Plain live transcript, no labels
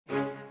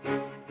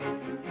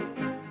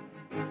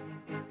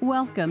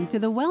Welcome to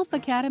the Wealth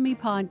Academy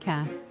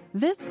podcast.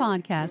 This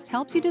podcast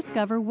helps you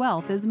discover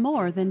wealth is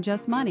more than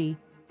just money.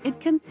 It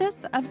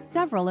consists of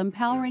several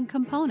empowering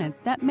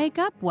components that make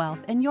up wealth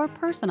in your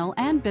personal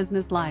and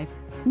business life.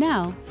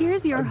 Now,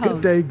 here's your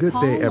host, Good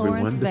day,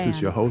 everyone. Lawrence This Vann.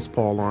 is your host,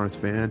 Paul Lawrence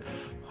Vann,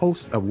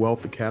 host of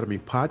Wealth Academy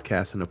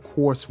podcast. And of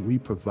course, we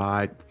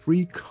provide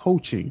free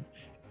coaching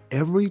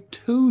every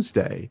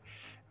Tuesday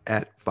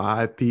at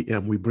 5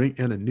 p.m. We bring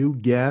in a new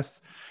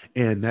guest,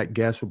 and that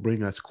guest will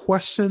bring us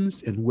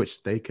questions in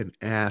which they can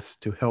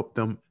ask to help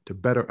them to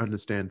better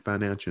understand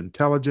financial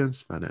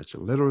intelligence,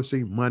 financial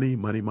literacy, money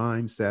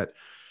mindset,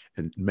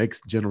 and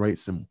generate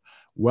some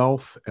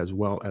wealth as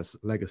well as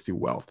legacy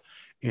wealth.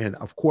 And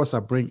of course, I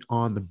bring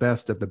on the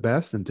best of the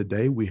best. And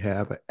today we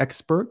have an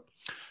expert,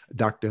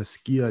 Dr.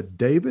 Skia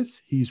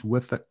Davis. He's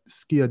with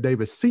Skia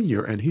Davis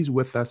Sr., and he's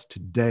with us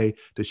today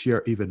to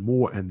share even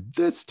more. And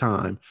this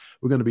time,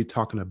 we're going to be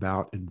talking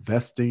about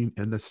investing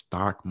in the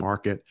stock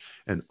market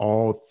and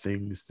all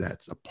things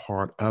that's a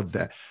part of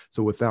that.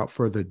 So without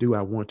further ado,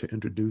 I want to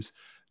introduce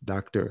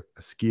Dr.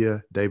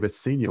 Skia Davis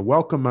Sr.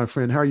 Welcome, my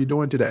friend. How are you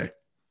doing today?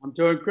 I'm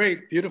doing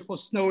great. Beautiful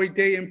snowy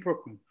day in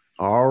Brooklyn.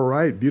 All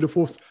right.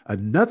 Beautiful.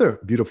 Another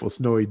beautiful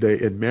snowy day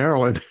in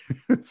Maryland.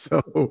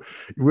 So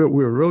we're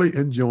really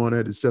enjoying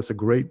it. It's just a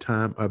great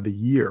time of the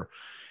year.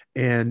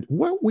 And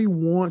what we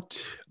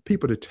want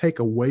people to take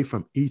away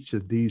from each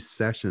of these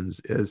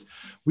sessions is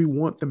we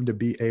want them to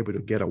be able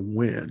to get a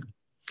win.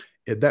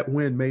 That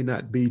win may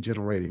not be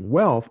generating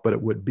wealth, but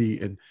it would be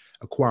in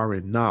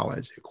acquiring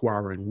knowledge,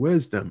 acquiring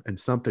wisdom, and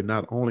something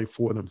not only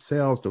for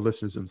themselves, the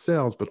listeners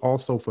themselves, but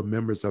also for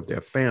members of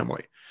their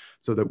family,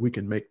 so that we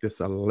can make this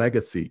a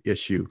legacy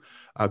issue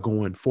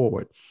going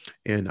forward.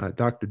 And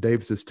Dr.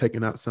 Davis has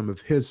taken out some of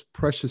his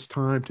precious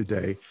time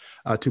today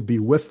to be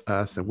with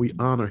us, and we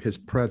honor his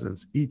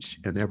presence each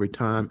and every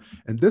time.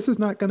 And this is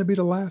not going to be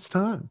the last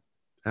time.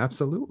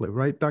 Absolutely.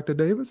 Right, Dr.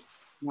 Davis?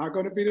 Not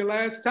going to be the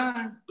last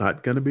time.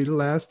 Not going to be the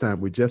last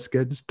time. We're just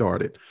getting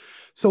started.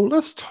 So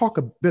let's talk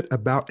a bit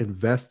about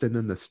investing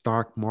in the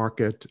stock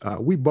market.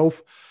 We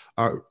both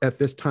are at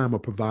this time are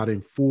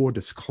providing full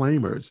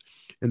disclaimers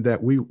in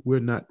that we're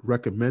not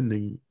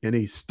recommending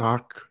any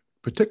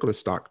particular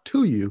stock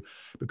to you,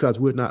 because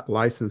we're not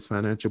licensed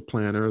financial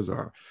planners,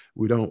 or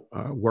we don't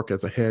work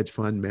as a hedge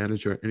fund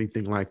manager or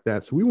anything like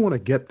that. So we want to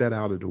get that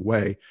out of the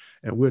way.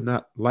 And we're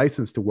not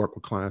licensed to work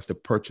with clients to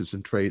purchase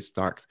and trade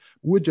stocks.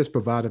 We're just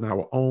providing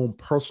our own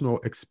personal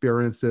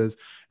experiences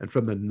and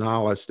from the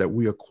knowledge that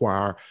we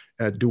acquire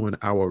doing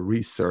our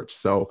research.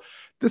 So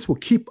this will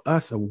keep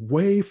us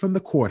away from the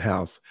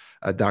courthouse,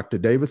 Dr.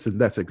 Davis, and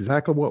that's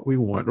exactly what we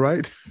want,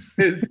 right?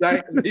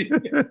 Exactly.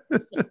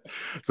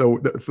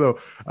 So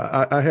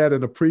I had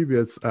in a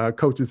previous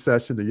coaching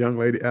session, the young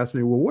lady asked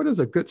me, well, what is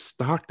a good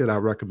stock that I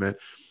recommend?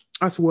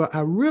 I said, well, I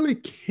really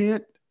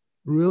can't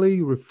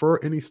refer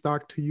any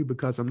stock to you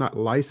because I'm not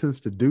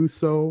licensed to do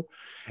so.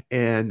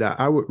 And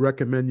I would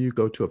recommend you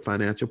go to a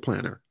financial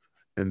planner.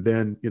 And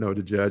then,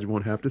 the judge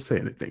won't have to say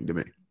anything to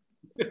me.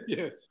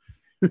 Yes.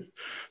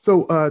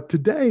 So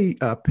today,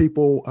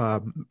 people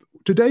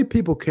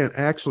can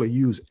actually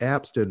use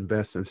apps to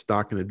invest in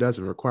stock, and it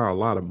doesn't require a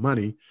lot of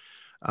money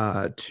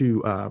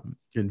to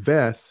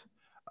invest.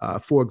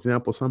 For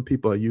example, some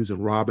people are using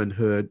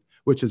Robinhood,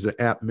 which is an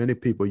app many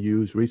people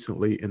use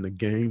recently in the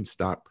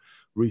GameStop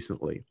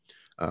recently.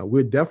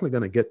 We're definitely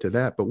going to get to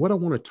that. But what I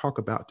want to talk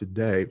about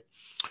today,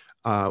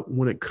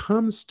 when it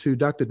comes to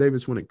Dr.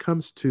 Davis, when it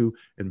comes to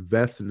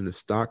investing in the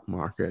stock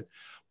market,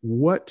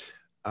 what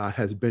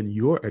has been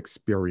your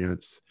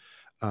experience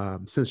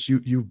since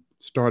you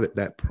started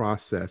that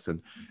process,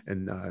 and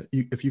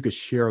if you could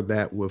share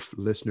that with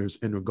listeners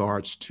in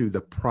regards to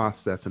the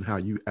process and how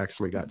you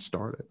actually got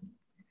started.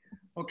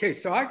 Okay,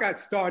 so I got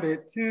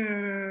started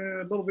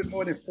a little bit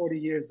more than 40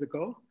 years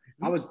ago.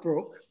 I was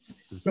broke,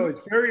 so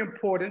it's very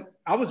important.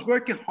 I was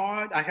working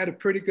hard. I had a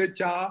pretty good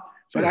job,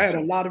 but I had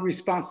a lot of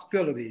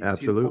responsibilities.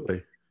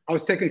 Absolutely. I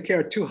was taking care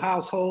of 2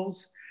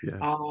 households. Yes.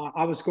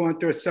 I was going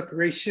through a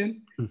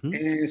separation,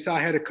 and so I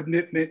had a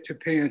commitment to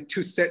paying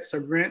 2 sets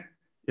of rent.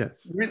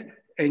 Yes.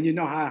 And you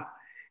know how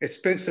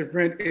expensive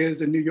rent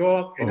is in New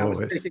York, and I was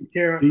taking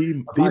care of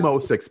the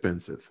most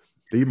expensive.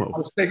 The most. I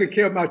was taking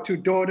care of my 2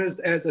 daughters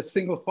as a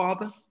single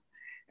father.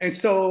 And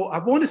so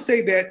I want to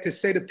say that to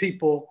say to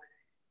people,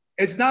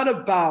 it's not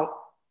about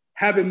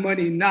having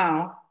money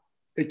now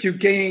that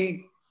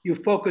you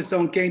focus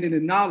on gaining the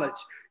knowledge.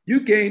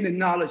 You gain the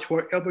knowledge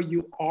wherever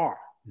you are.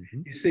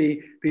 You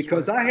see,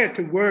 because I had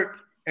to work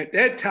at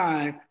that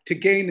time to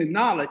gain the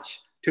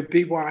knowledge to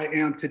be where I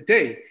am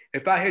today.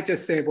 If I had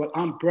just said, well,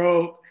 I'm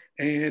broke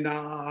and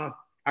I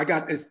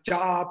got this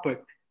job,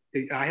 but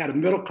I had a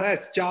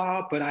middle-class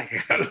job, but I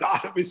had a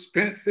lot of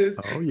expenses.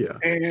 Oh, yeah.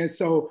 And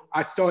so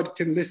I started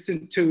to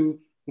listen to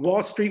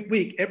Wall Street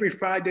Week every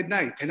Friday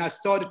night. And I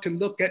started to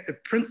look at the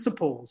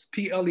principles,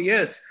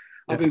 PLES,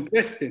 of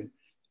investing.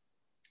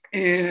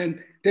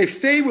 And they've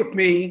stayed with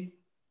me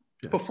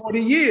for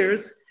 40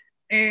 years.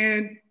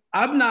 And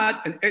I'm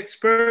not an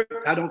expert.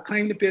 I don't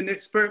claim to be an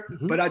expert,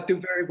 but I do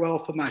very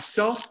well for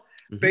myself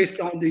based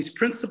on these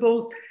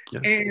principles.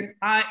 Yes. And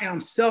I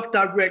am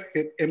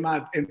self-directed in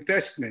my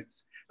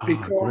investments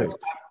because Great.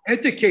 I've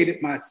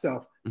educated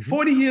myself.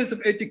 40 years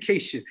of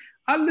education.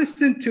 I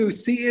listen to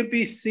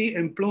CNBC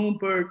and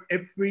Bloomberg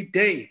every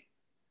day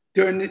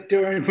during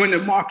when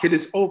the market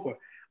is over.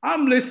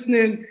 I'm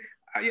listening.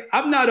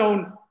 I'm not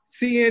on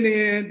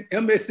CNN,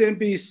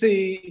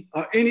 MSNBC,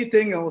 or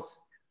anything else.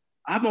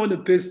 I'm on the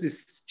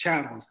business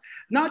channels,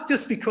 not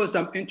just because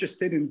I'm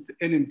interested in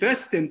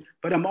investing,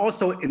 but I'm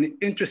also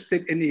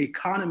interested in the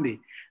economy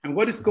and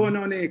what is going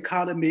on in the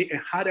economy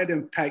and how that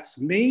impacts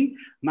me,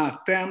 my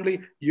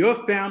family, your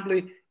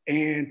family,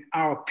 and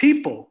our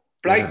people,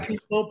 Black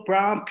people,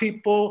 brown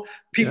people,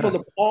 people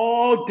of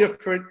all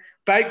different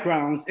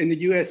backgrounds in the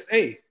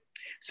USA.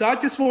 So I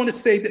just want to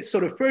say that, so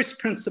the first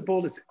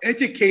principle is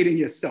educating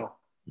yourself,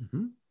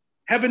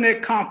 having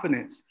that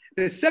confidence.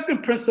 The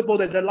second principle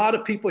that a lot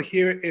of people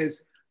hear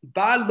is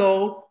buy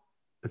low,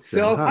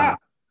 sell high.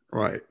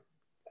 Right.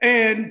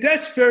 And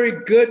that's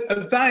very good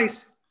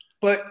advice,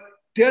 but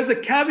there's a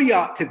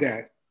caveat to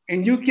that.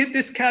 And you get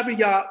this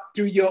caveat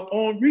through your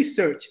own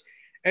research.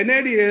 And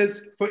that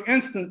is, for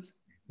instance,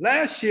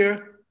 last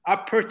year, I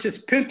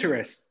purchased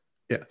Pinterest.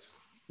 Yes.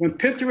 When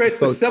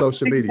Pinterest was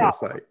social media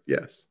site.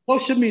 Yes.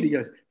 Social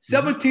media,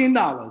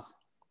 $17.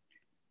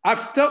 I've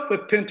stuck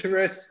with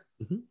Pinterest.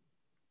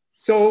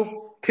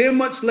 So 10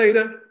 months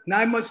later,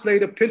 9 months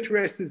later,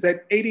 Pinterest is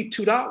at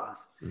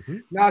 $82.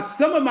 Now,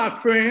 some of my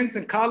friends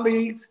and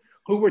colleagues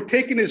who were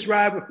taking this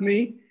ride with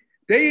me,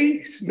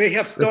 they may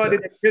have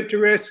started at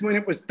Pinterest when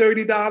it was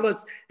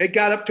 $30. It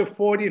got up to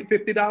 $40 and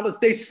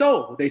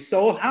 $50. They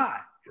sold high,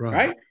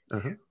 right?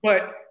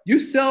 But you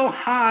sell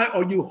high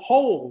or you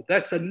hold.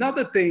 That's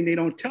another thing they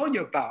don't tell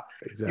you about.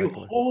 Exactly.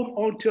 You hold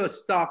onto a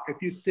stock if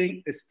you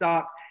think the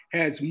stock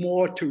has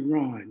more to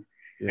run.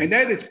 Yeah. And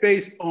that is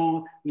based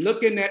on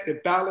looking at the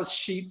balance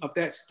sheet of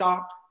that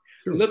stock,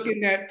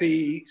 looking at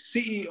the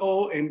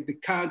CEO and the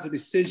kinds of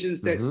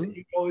decisions that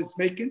CEO is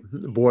making.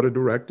 The board of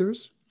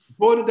directors.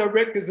 Board of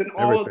directors and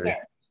all of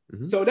that.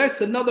 So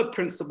that's another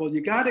principle.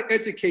 You got to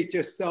educate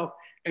yourself,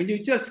 and you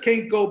just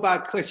can't go by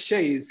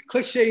cliches.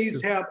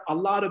 Cliches have a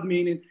lot of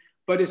meaning,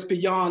 but it's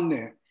beyond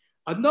that.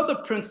 Another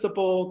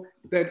principle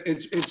that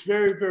is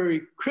very,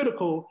 very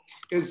critical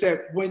is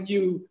that when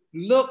you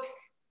look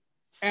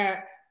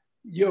at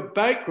your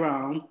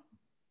background,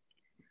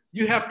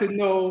 you have to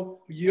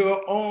know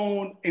your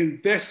own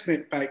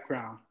investment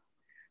background.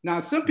 Now,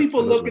 some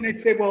people look and they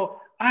say,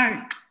 well,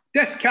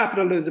 that's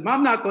capitalism.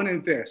 I'm not going to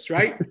invest,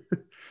 right?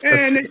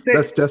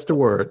 That's just a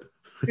word.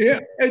 Yeah,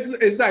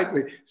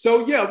 exactly.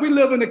 So yeah, we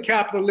live in a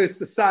capitalist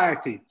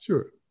society.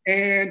 Sure.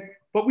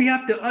 But we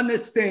have to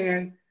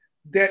understand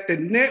that the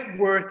net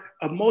worth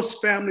of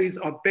most families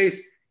are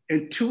based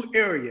in two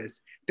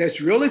areas. There's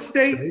real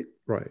estate,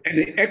 right, and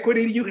the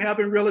equity you have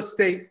in real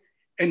estate,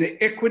 and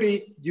the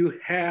equity you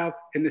have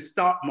in the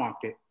stock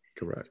market.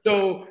 Correct.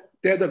 So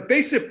there's a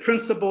basic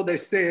principle that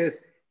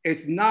says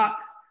it's not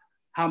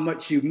how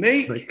much you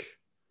make,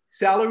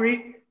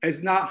 salary,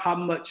 it's not how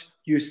much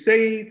you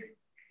save,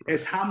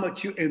 it's how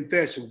much you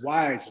invest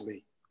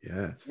wisely.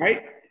 Yes.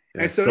 Right?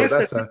 Yes. And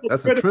so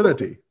that's a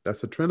trinity.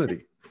 That's a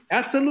trinity.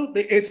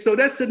 Absolutely. So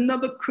that's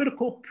another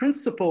critical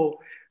principle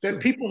that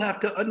people have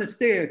to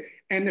understand.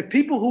 And the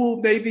people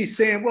who may be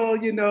saying, well,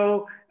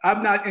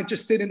 I'm not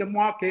interested in the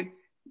market.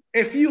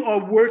 If you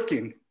are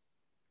working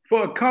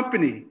for a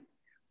company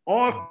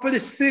or for the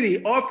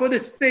city or for the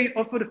state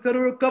or for the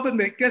federal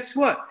government, guess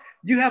what?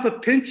 You have a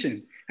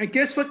pension. And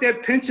guess what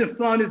that pension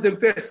fund is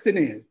invested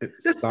in?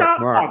 The stock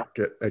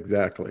market.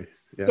 Exactly.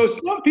 Yeah. So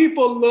some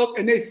people look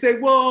and they say,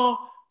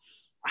 well,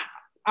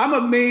 I'm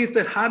amazed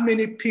at how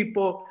many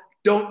people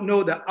don't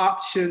know the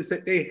options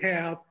that they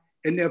have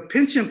in their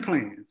pension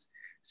plans.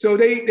 So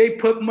they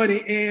put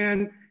money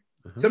in.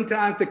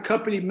 Sometimes the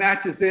company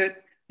matches it.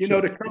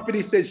 The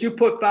company says you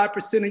put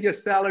 5% of your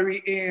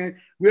salary in,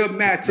 we'll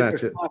match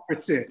it with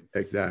 5%.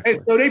 Exactly.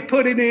 And so they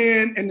put it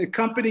in, and the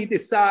company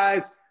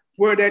decides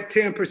where that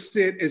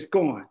 10% is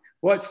going,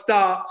 what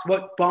stocks,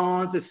 what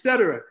bonds,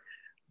 etc.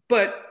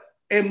 But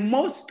in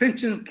most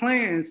pension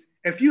plans,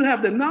 if you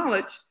have the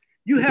knowledge,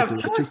 you have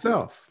choices.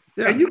 Yourself.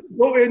 Yeah. And you can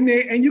go in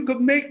there and you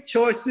can make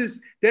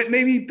choices that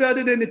may be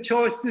better than the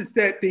choices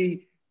that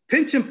the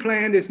pension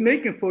plan is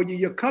making for you,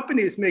 your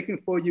company is making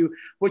for you,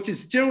 which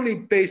is generally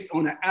based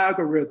on an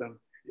algorithm.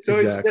 So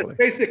It's just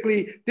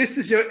basically, this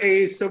is your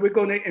age, so we're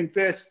going to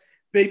invest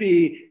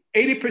maybe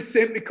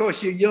 80%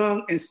 because you're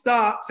young in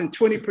stocks and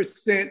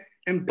 20%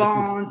 in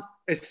bonds,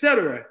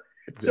 etc.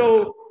 Exactly.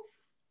 So,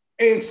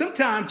 and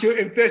sometimes you're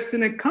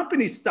investing in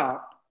company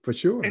stock. For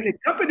sure. And the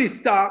company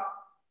stock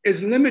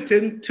is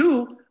limited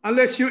too,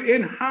 unless you're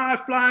in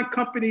high-flying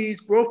companies,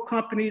 growth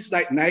companies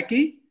like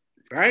Nike,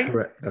 right?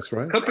 Correct. That's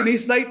right.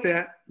 Companies like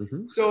that.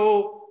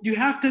 So you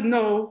have to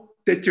know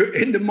that you're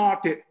in the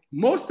market.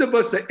 Most of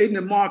us are in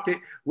the market,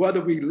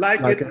 whether we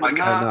like it or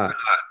not.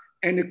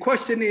 And the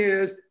question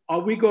is, are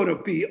we going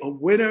to be a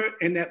winner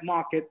in that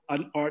market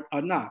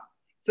or not?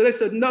 So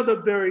that's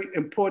another very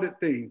important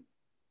thing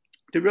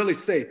to really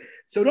say.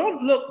 So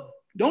don't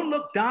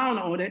look down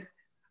on it.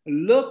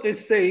 look and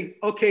say,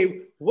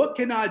 okay, what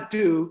can I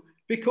do?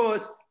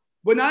 Because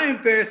when I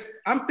invest,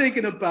 I'm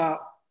thinking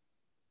about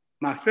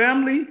my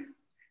family.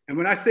 And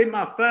when I say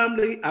my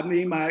family, I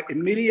mean my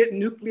immediate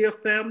nuclear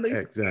family.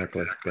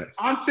 Exactly. Yes.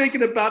 I'm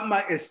thinking about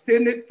my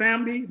extended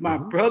family, my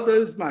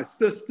brothers, my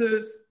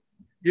sisters,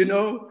 you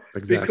know,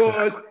 Exactly.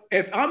 because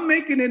if I'm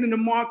making it in the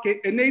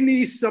market and they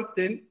need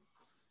something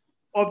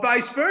or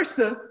vice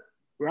versa,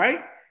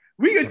 right?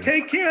 We can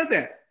take care of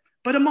that.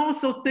 But I'm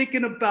also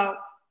thinking about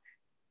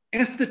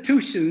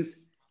institutions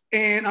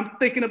and I'm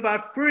thinking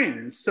about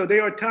friends. So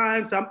there are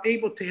times I'm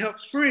able to help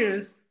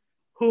friends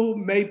who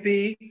may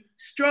be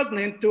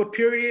struggling through a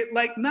period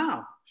like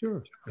now.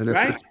 Sure. And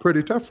right? it's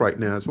pretty tough right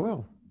now as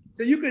well.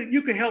 So you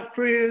can help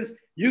friends.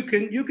 You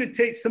can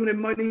take some of the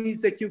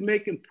monies that you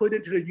make and put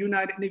into the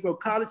United Negro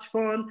College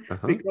Fund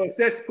because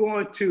that's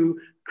going to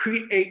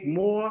create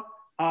more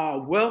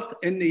wealth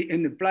in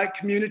the Black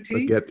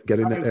community.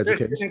 Getting that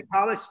education. In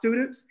college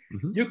students.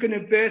 You can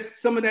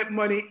invest some of that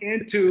money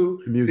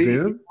into the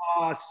museum,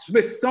 the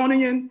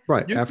Smithsonian.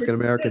 Right, African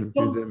American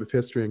Museum of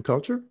History and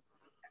Culture.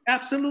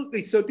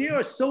 Absolutely. So there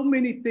are so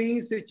many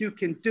things that you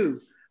can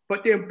do.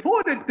 But the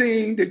important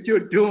thing that you're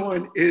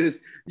doing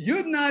is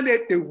you're not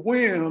at the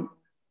whim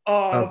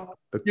of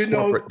the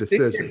corporate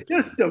decision.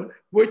 The system,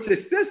 which the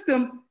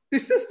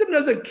system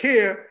doesn't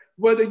care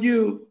whether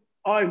you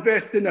are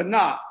investing or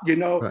not. You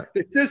know, right.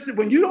 The system,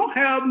 when you don't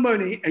have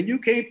money and you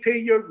can't pay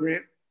your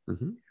rent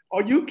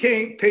or you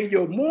can't pay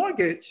your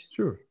mortgage,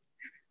 sure,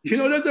 you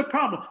know, there's a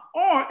problem.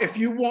 Or if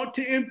you want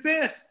to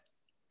invest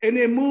and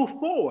then move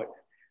forward.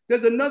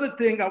 There's another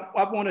thing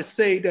I want to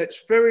say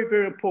that's very,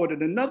 very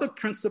important. Another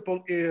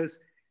principle is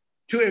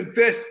to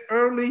invest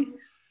early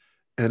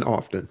and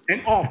often.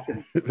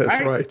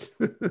 That's right.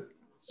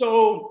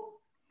 So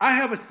I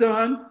have a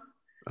son,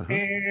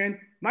 and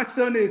my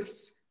son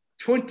is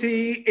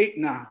 28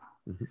 now.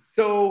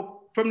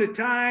 So from the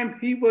time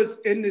he was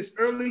in his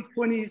early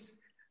 20s,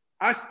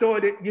 I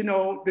started, you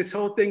know, this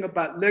whole thing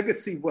about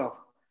legacy wealth.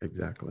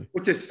 Exactly.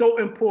 Which is so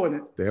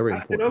important. Very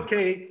important. I said,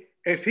 okay,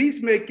 if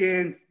he's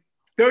making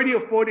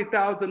 $30,000 or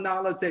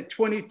 $40,000 at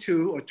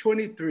 22 or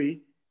 23,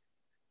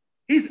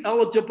 he's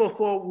eligible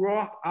for a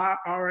Roth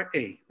IRA,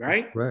 right?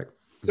 That's correct.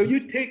 So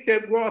you take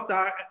that Roth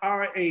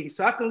IRA,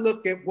 so I can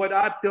look at what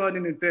I've done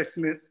in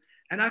investments,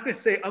 and I can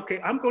say, okay,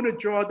 I'm going to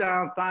draw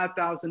down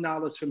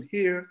 $5,000 from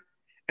here,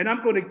 and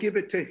I'm going to give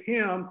it to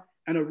him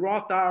and a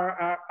Roth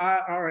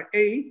IRA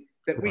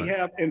that we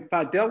have in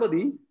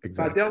Fidelity.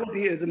 Exactly.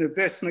 Fidelity is an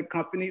investment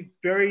company,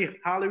 very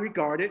highly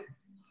regarded.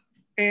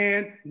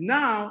 And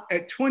now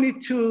at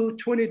 22,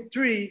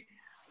 23,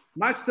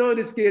 my son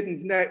is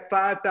getting that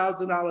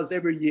 $5,000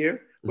 every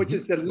year, which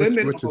is the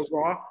limit of a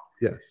Roth.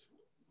 Yes.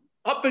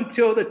 Up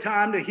until the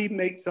time that he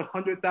makes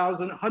 $100,000,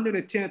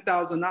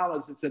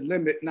 $110,000 is a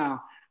limit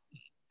now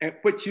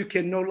at which you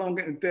can no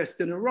longer invest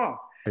in a Roth.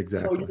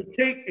 Exactly. So you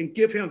take and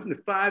give him the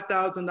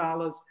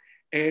 $5,000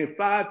 and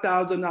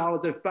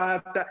 $5,000 and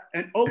 $5,000,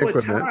 and over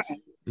time,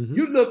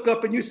 you look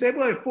up and you say,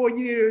 well, in 4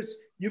 years,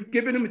 you've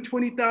given him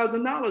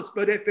 $20,000,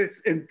 but if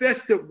it's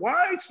invested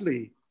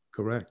wisely,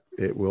 correct,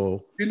 it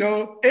will. You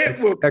know,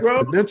 it will grow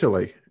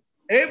exponentially.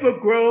 It will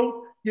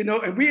grow. You know,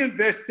 and we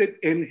invested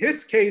in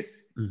his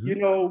case. You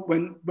know,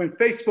 when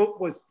Facebook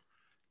was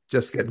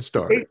just getting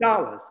started,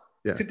 $8.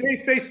 Yeah.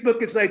 Today,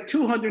 Facebook is like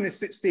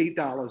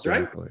 $268,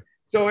 right? Exactly.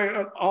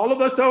 So all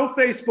of us on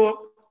Facebook.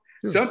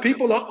 Sure. Some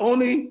people are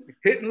only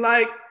hitting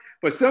like,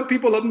 but some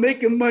people are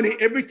making money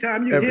every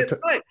time you hit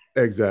like.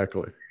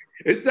 Exactly.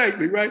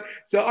 Exactly, right?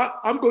 So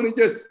I'm going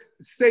to just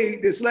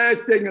say this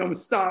last thing and I'm going to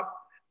stop,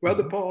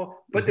 Brother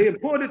Paul. But the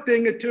important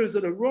thing in terms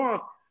of the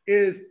Roth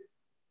is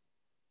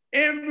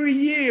every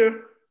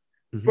year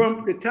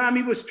from the time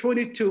he was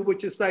 22,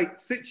 which is like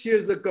 6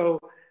 years ago,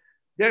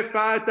 that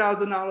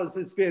 $5,000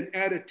 has been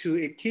added to.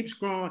 It keeps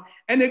growing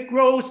and it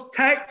grows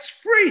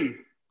tax-free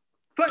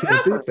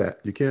forever.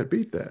 You can't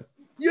beat that.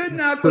 You're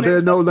not so there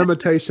are no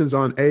limitations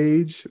on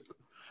age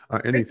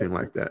or anything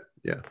like that.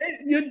 Yeah.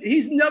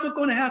 He's never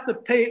going to have to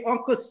pay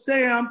Uncle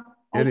Sam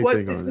on what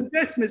his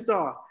investments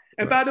are.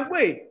 And by the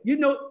way, you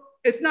know,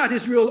 it's not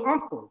his real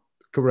uncle.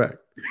 Correct.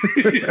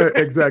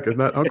 Exactly. It's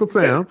not Uncle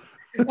Sam.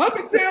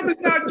 Uncle Sam is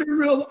not your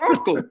real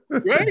uncle,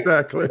 right?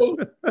 Exactly.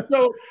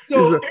 So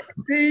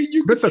everything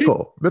you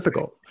mythical.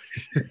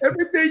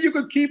 Everything you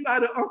can keep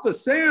out of Uncle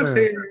Sam's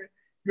hand,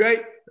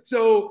 right?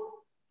 So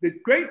the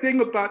great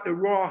thing about the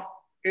Roth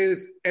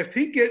is if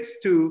he gets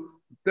to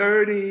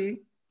 30,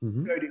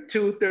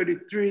 32,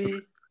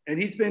 33, and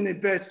we've been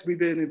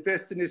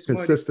investing this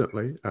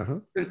consistently,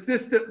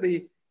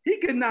 consistently, he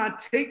can now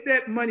take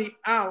that money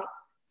out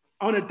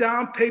on a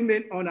down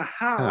payment on a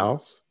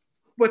house.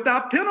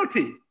 Without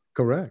penalty.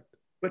 Correct.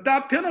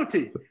 Without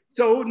penalty.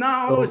 So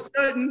now all of a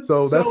sudden.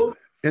 So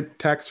that's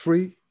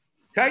tax-free?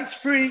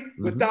 Tax-free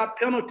without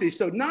penalty.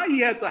 So now he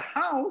has a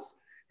house.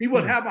 He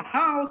will have a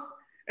house.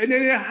 And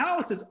then the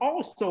house is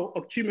also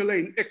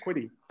accumulating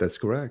equity. That's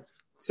correct.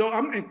 So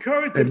I'm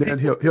encouraging. And then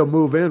he'll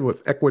move in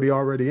with equity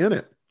already in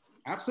it.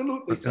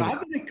 Absolutely. So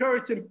I've been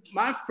encouraging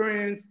my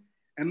friends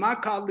and my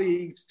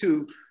colleagues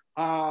to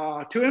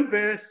to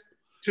invest,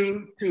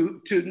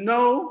 to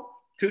know,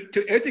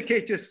 to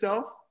educate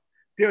yourself.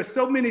 There are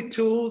so many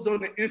tools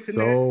on the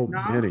internet now.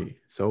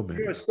 So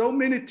many. There are so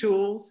many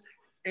tools.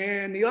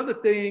 And the other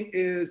thing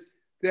is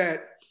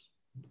that,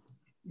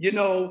 you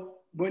know,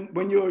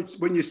 when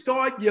you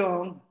start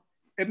young,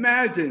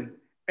 imagine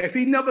if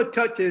he never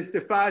touches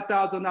the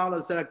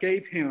 $5,000 that I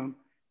gave him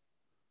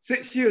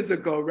 6 years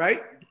ago,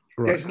 right?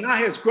 That's now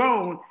has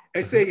grown,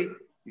 and say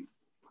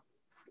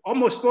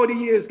almost 40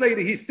 years later,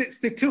 he's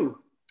 62.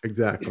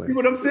 Exactly. You see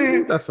what I'm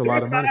saying? That's a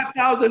lot of money.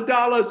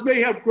 $5,000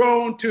 may have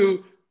grown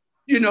to,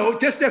 you know,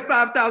 just that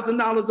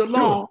 $5,000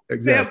 alone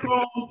may have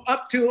grown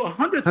up to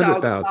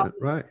 $100,000.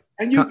 Right.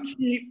 And you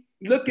keep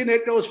looking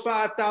at those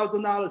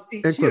 $5,000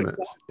 each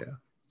increments. year. Yeah.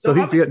 So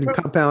he's getting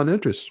compound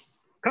interest.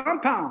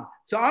 Compound.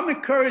 So I'm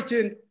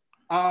encouraging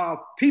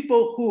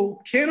people who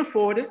can't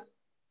afford it.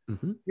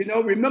 Mm-hmm. You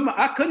know, remember,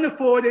 I couldn't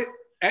afford it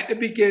at the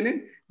beginning.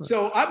 Right.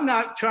 So I'm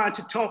not trying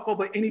to talk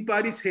over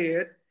anybody's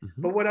head.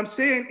 Mm-hmm. But what I'm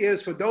saying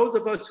is, for those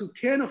of us who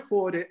can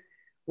afford it,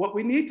 what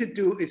we need to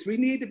do is we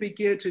need to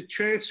begin to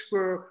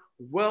transfer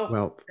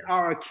wealth to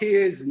our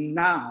kids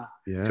now,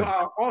 to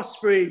our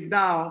offspring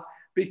now,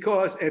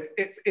 because if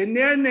it's in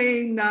their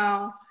name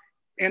now,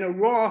 in a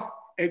Roth,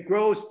 it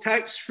grows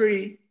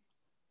tax-free.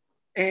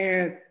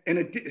 And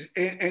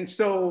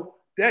so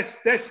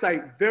that's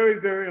like very,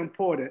 very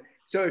important.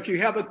 So if you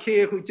have a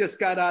kid who just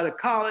got out of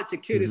college, a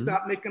kid is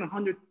not making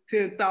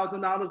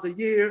 $110,000 a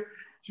year,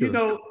 you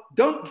know,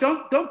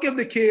 don't give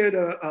the kid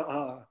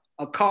a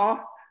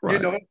car, you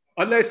know,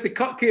 unless the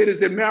kid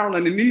is in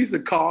Maryland and needs a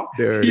car.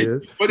 There it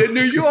is. But in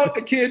New York,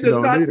 the kid does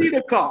not need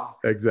a car.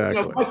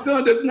 Exactly. You know, my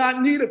son does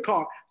not need a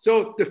car.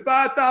 So the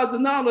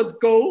 $5,000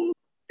 goes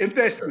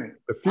investment.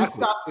 I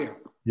stop there.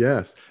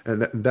 Yes.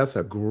 And that's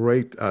a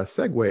great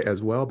segue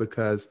as well,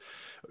 because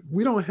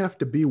we don't have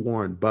to be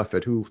Warren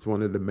Buffett, who's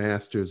one of the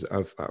masters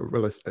of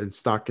real estate and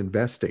stock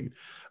investing,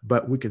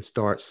 but we can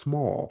start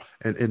small.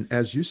 And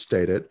as you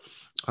stated,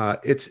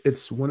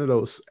 it's one of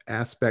those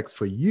aspects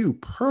for you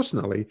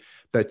personally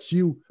that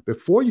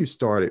before you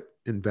started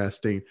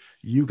investing,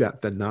 you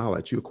got the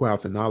knowledge, you acquired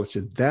the knowledge.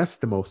 And that's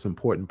the most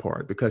important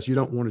part, because you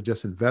don't want to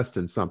just invest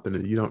in something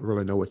and you don't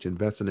really know what you're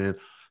investing in,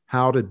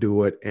 how to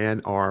do it,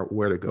 and or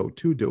where to go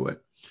to do it.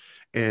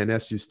 And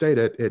as you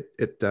stated,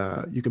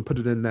 you can put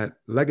it in that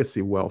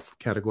legacy wealth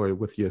category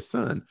with your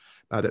son,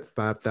 about at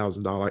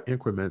 $5,000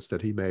 increments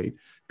that he made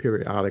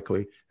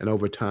periodically. And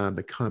over time,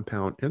 the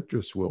compound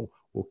interest will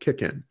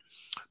kick in.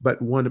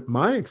 But one of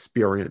my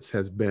experience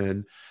has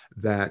been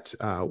that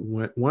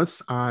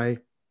once I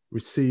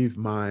received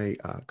my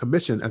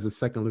commission as a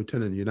second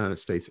lieutenant in the United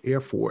States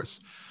Air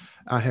Force,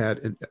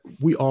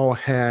 we all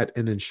had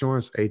an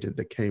insurance agent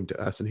that came to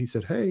us, and he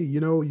said, "Hey, you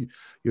know,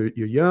 you're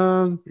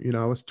young. You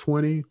know, I was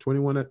 20,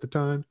 21 at the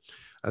time.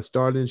 I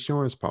started an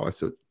insurance policy.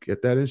 So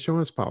get that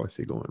insurance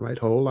policy going, right?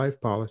 Whole life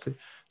policy.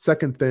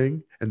 Second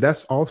thing, and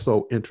that's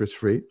also interest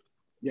free.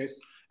 Yes.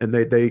 And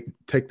they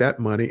take that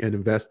money and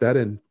invest that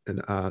in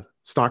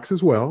stocks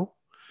as well.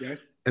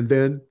 Yes. And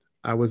then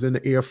I was in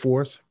the Air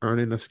Force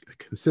earning a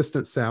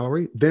consistent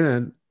salary.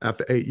 Then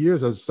after 8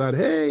 years, I decided,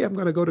 hey, I'm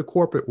going to go to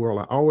corporate world.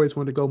 I always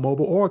wanted to go.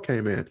 Mobil Oil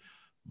came in.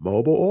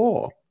 Mobil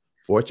Oil,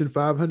 Fortune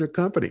 500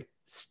 company,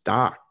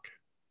 stock.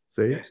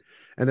 See? Yes.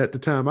 And at the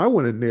time I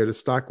went in there, the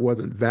stock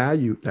wasn't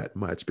valued that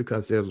much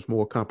because there was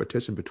more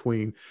competition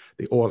between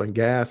the oil and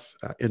gas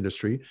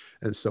industry.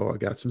 And so I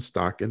got some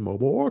stock in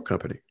Mobil Oil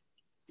Company.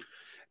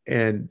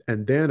 And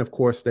then, of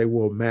course, they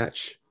will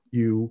match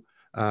you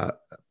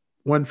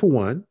one for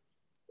one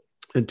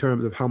in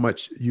terms of how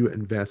much you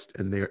invest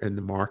in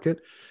the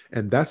market.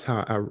 And that's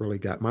how I really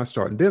got my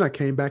start. And then I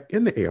came back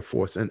in the Air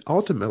Force, and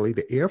ultimately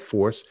the Air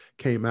Force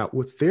came out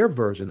with their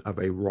version of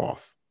a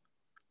Roth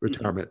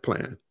retirement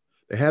plan.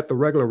 They had the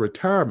regular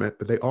retirement,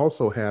 but they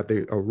also had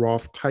a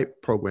Roth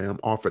type program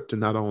offered to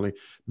not only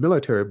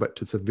military, but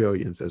to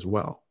civilians as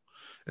well.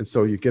 And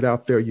so you get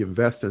out there, you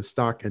invest in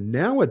stock. And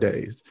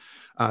nowadays,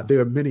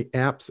 there are many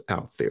apps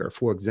out there.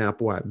 For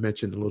example, I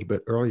mentioned a little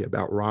bit earlier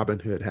about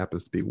Robinhood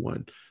happens to be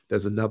one.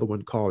 There's another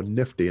one called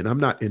Nifty. And I'm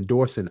not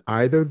endorsing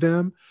either of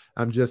them.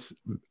 I'm just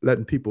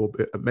letting people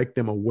make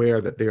them aware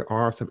that there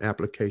are some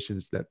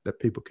applications that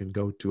people can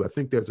go to. I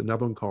think there's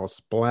another one called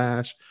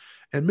Splash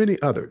and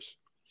many others.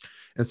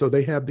 And so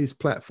they have these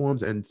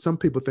platforms. And some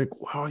people think,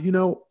 wow, you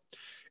know,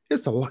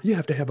 it's a lot. You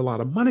have to have a lot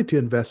of money to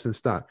invest in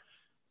stock.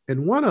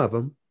 And one of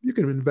them, you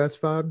can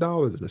invest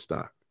 $5 in a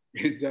stock.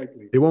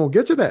 Exactly. It won't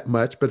get you that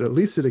much, but at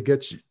least it'll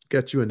get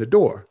you in the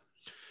door.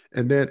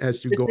 And then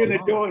as you go in the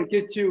door and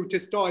get you to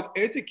start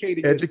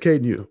educating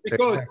you.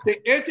 Because the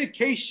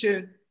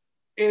education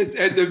is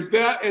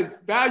as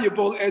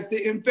valuable as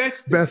the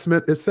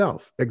investment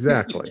itself.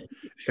 Exactly.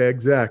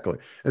 Exactly.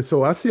 And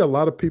so I see a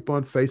lot of people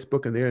on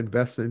Facebook and they're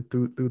investing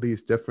through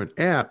these different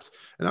apps.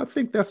 And I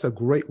think that's a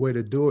great way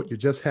to do it. You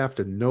just have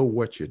to know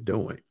what you're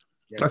doing.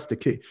 Yeah. That's the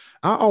key.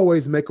 I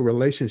always make a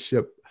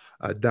relationship,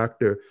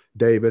 Dr.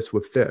 Davis,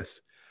 with this.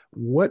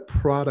 What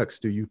products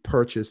do you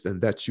purchase and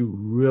that you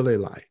really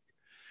like?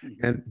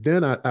 Mm-hmm. And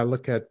then I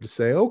look at it to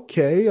say,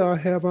 okay, I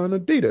have on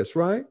Adidas,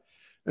 right?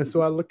 And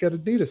so I look at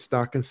Adidas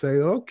stock and say,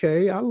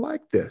 okay, I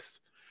like this.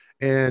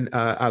 And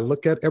I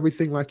look at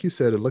everything, like you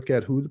said, I look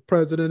at who the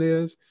president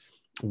is,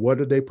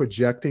 what are they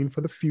projecting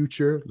for the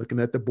future, looking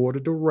at the board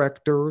of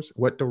directors,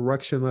 what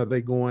direction are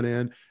they going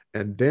in,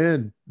 and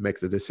then make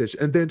the decision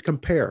and then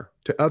compare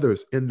to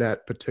others in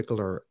that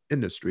particular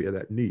industry or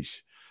that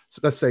niche.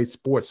 So let's say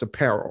sports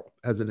apparel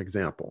as an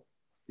example.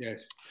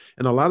 Yes.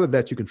 And a lot of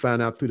that you can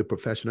find out through the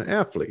professional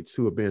athletes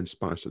who are being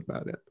sponsored by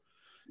them.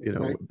 You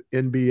know, Right.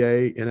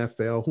 NBA,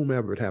 NFL,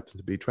 whomever it happens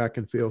to be, track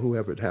and field,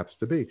 whoever it happens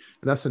to be. And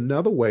that's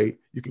another way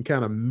you can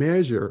kind of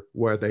measure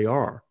where they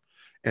are.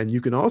 And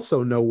you can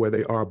also know where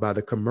they are by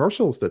the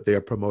commercials that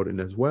they're promoting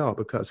as well,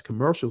 because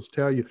commercials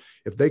tell you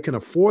if they can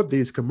afford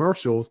these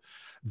commercials,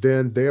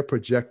 then they're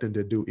projecting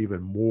to do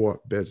even more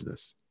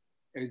business.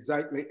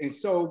 Exactly. And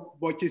so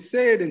what you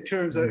said in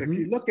terms of, if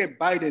you look at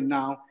Biden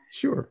now,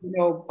 sure, you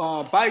know,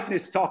 Biden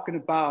is talking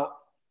about,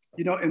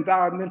 you know,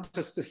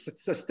 environmental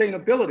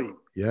sustainability.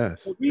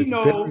 Yes, so we it's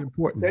know very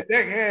important. that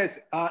has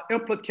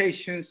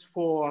implications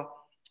for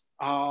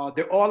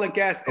the oil and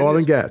gas industry. Oil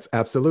and gas,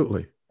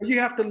 absolutely. You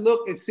have to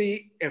look and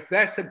see if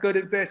that's a good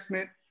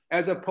investment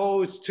as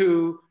opposed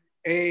to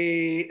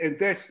a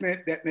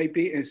investment that may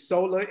be in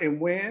solar and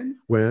wind,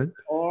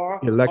 or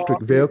electric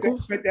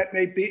vehicles that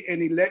may be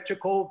in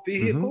electrical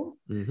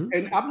vehicles.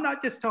 And I'm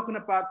not just talking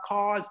about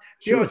cars.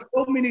 Sure. There are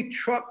so many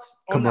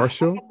trucks on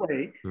commercial, the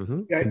highway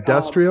that,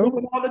 industrial,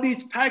 moving all of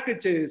these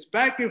packages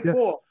back and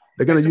forth.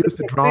 They're going to use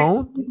the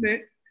drone.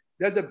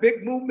 There's a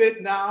big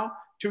movement now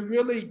to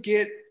really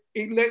get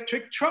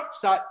electric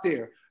trucks out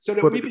there, so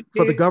that we can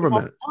for the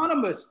government,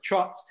 autonomous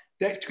trucks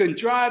that can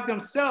drive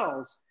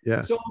themselves.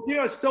 Yes. So there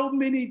are so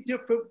many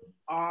different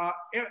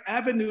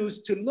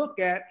avenues to look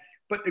at.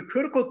 But the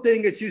critical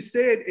thing, as you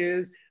said,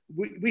 is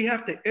we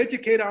have to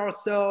educate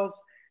ourselves,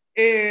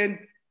 and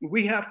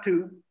we have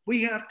to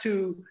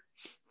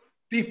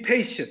be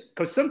patient,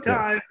 because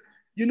sometimes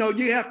you know,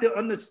 you have to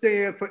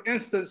understand. For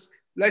instance,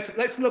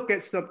 let's look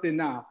at something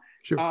now.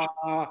 Sure.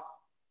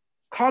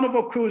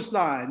 Carnival Cruise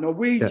Line,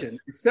 Norwegian,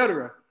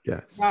 etc.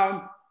 Yes.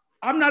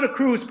 I'm not a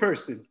cruise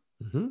person,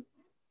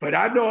 but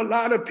I know a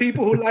lot of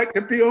people who like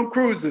to be on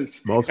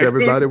cruises. Most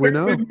everybody we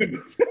know.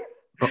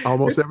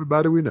 Almost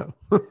everybody we know.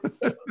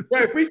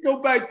 If we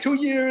go back 2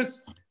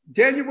 years,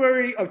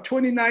 January of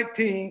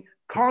 2019,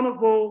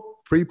 Carnival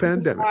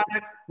pre-pandemic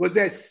was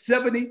at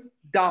 $70.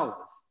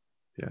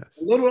 Yes.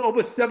 A little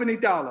over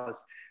 $70.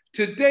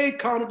 Today,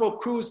 Carnival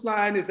Cruise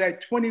Line is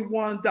at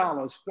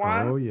 $21.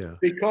 Why? Oh, yeah.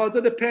 Because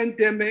of the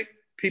pandemic,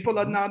 people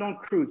are not on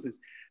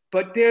cruises.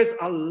 But there's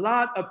a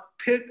lot of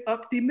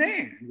pent-up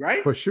demand,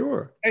 right? For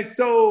sure. And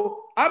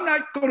so I'm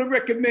not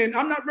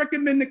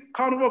recommending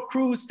Carnival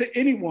Cruise to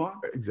anyone.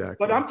 Exactly.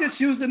 But I'm just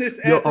using this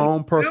as your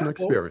own personal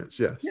experience,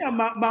 yes. Yeah,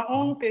 my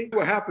own thing.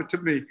 What happened to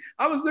me?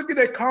 I was looking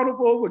at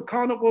Carnival when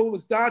Carnival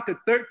was down to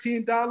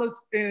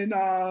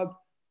 $13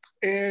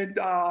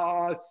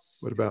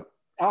 what about?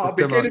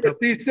 Beginning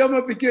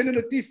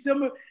of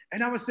December.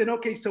 And I was saying,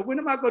 okay, so when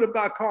am I going to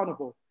buy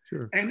Carnival?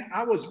 Sure. And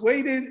I was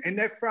waiting, and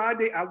that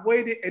Friday I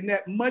waited, and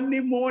that Monday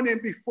morning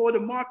before the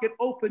market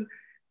opened,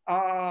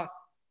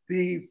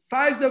 the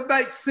Pfizer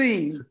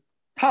vaccine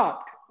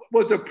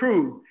was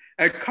approved.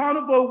 And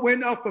Carnival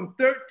went up from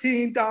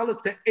 $13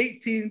 to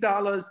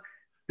 $18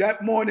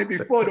 that morning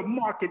before the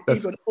market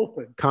even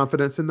opened.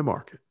 Confidence in the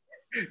market.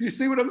 You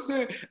see what I'm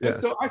saying? Yes. And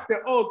so I said,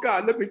 oh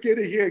God, let me get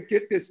in here and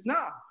get this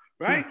now,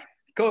 right?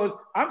 Because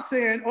I'm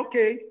saying,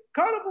 okay,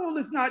 Carnival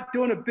is not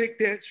doing a big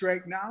dance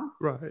right now.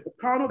 Right.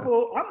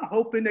 Carnival, I'm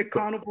hoping that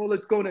Carnival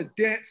is going to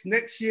dance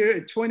next year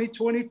in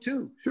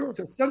 2022. Sure.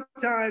 So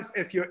sometimes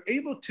if you're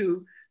able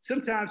to,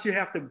 sometimes you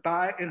have to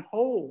buy and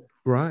hold.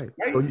 Right.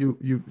 So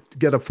you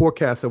get a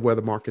forecast of where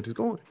the market is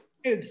going.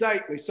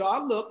 Exactly. So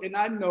I look and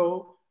I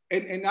know,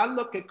 and I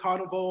look at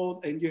Carnival,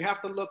 and you have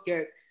to look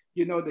at,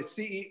 you know, the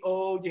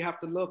CEO, you have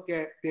to look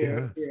at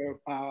their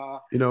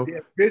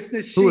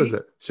business sheet. Who is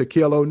it?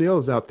 Shaquille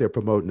O'Neal's out there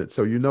promoting it,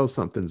 so you know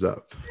something's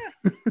up.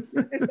 Yeah.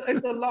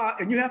 It's a lot,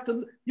 and you have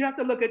to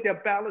look at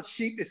their balance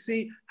sheet to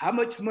see how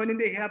much money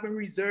they have in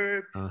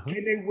reserve.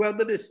 Can they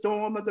weather the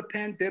storm of the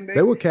pandemic?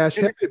 They were cash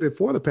heavy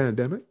before the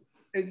pandemic.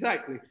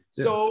 Exactly.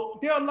 Yeah. So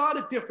there are a lot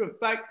of different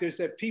factors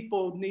that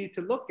people need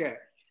to look at,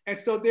 and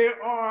so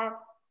there are.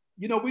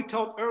 You know, we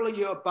talked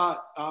earlier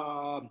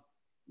about.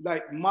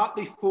 Like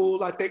Motley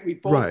Fool, I think we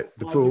both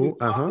the Fool,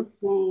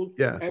 Fool,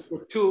 yes, and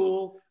the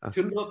Tool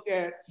to look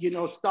at, you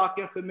know, stock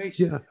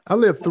information. Yeah, I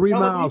live 3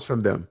 miles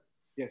from them.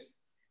 Yes,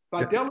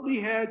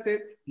 Fidelity has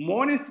it.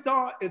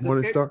 Morningstar is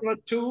an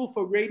excellent tool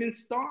for rating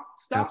stock.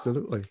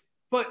 Absolutely.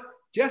 But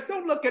just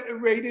don't look at the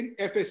rating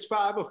if it's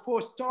 5 or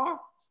 4 stars.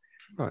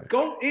 Right.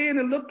 Go in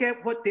and look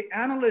at what the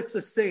analysts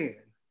are saying.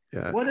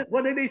 Yes.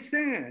 What are they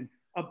saying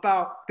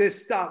about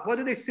this stock? What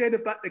are they saying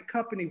about the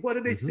company? What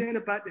are they saying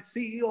about the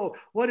CEO?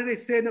 What are they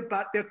saying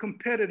about their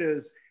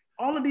competitors?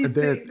 All of these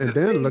things. And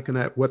then looking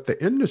at what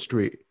the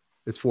industry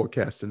is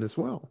forecasting as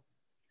well.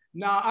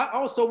 Now, I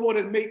also want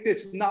to make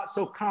this not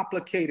so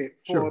complicated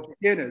for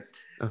beginners.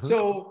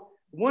 So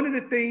one of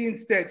the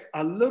things that's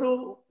a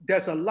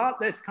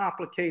lot less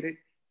complicated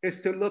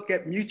is to look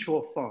at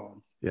mutual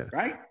funds, Yes.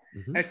 right?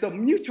 Mm-hmm. And so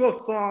mutual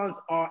funds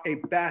are a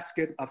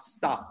basket of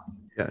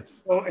stocks.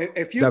 Yes. So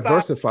if you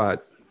diversified.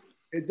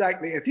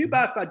 Exactly. If you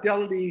buy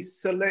Fidelity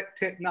Select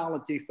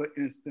Technology, for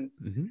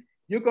instance, Mm-hmm.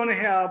 you're going to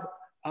have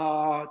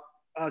a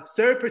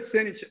certain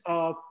percentage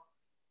of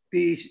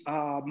the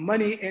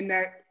money in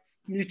that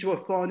mutual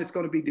fund is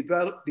going to be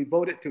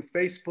devoted to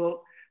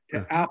Facebook,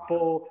 to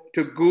Apple,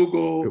 to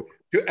Google,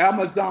 to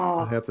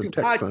Amazon,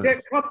 to high-tech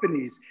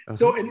companies.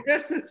 So in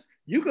essence,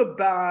 you could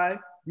buy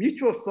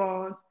mutual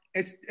funds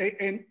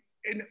and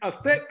in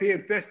effect be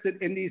invested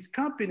in these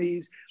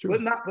companies,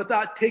 but not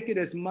without taking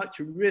as much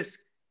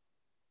risk.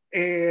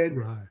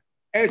 And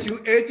as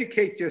you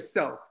educate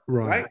yourself,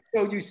 right?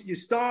 So you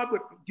start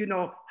with,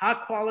 high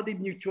quality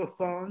mutual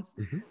funds.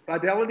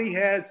 Fidelity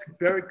has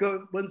very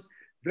good ones.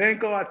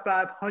 Vanguard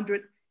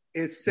 500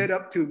 is set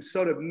up to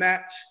sort of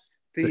match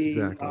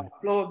the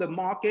flow of the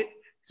market.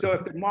 So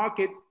if the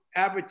market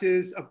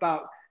averages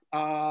about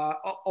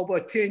over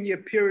a 10-year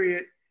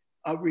period,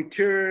 a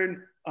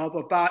return of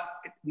about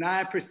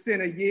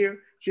 9% a year,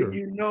 then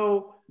you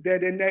know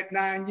that in that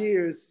 9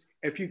 years,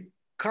 if you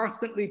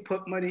constantly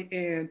put money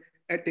in,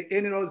 at the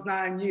end of those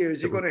 9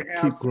 years, you're going to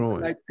have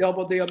like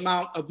double the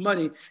amount of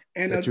money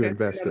in a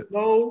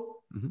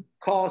low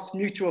cost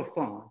mutual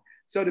fund.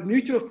 So the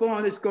mutual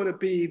fund is going to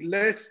be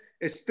less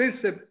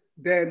expensive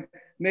than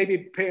maybe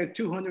paying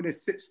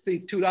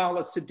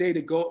 $262 today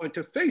to go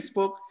into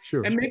Facebook.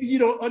 And maybe you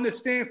don't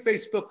understand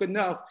Facebook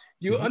enough.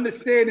 You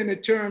understand in the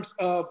terms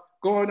of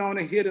going on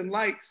and hitting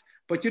likes,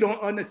 but you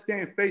don't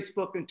understand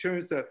Facebook in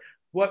terms of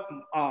what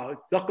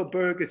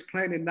Zuckerberg is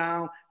planning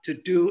now to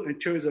do in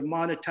terms of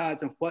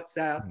monetizing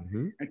WhatsApp,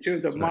 in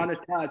terms of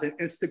monetizing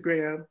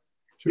Instagram,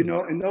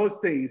 and those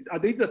things.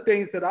 These are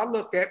things that I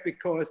look at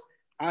because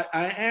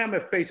I am a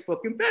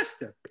Facebook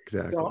investor.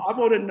 Exactly. So I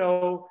want to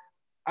know,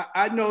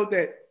 I know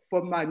that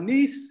for my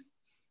niece,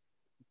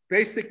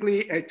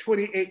 basically at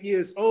 28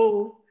 years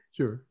old,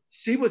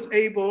 she was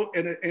able,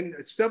 in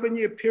a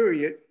 7-year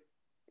period,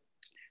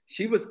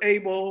 she was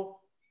able,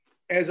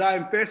 as I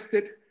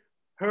invested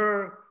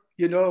her,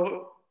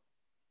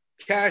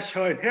 cash,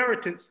 her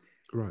inheritance,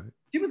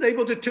 she was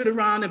able to turn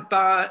around and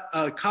buy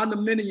a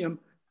condominium,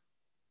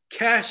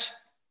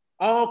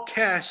 all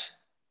cash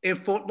in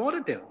Fort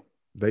Lauderdale.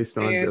 Based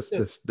on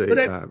just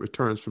the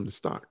returns from the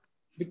stock.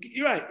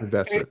 Right.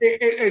 Investment.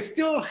 And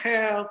still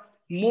have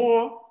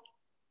more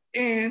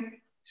in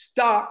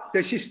stock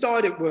that she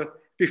started with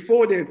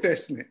before the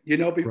investment,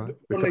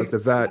 because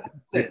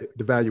the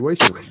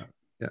valuation went up.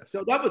 Yes.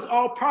 So that was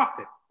all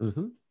profit.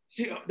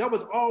 That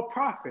was all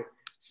profit.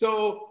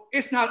 So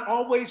it's not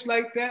always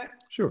like that.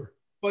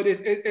 But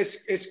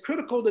it's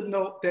critical to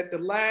note that the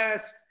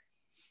last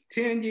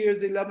 10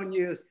 years, 11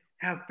 years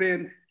have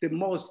been the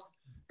most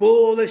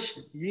bullish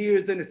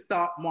years in the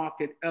stock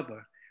market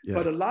ever.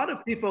 But a lot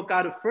of people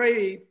got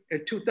afraid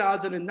in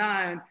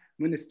 2009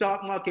 when the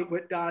stock market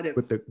went down at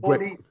with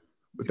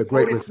the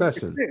Great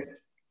Recession.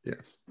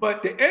 Yes.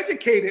 But the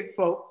educated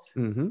folks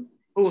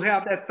who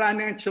have that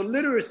financial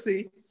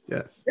literacy,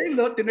 they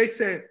looked and they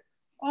said,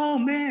 oh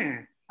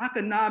man, I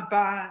could now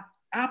buy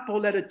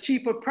Apple at a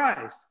cheaper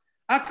price.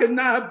 I could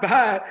now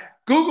buy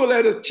Google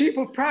at a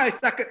cheaper price.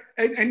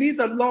 And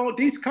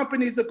these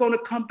companies are going to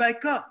come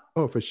back up.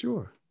 Oh, for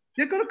sure.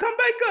 They're going to come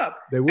back up.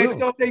 They will. And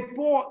so they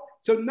bought.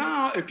 So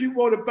now if you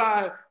want to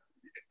buy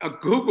a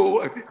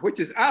Google,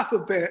 which is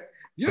Alphabet,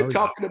 you're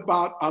talking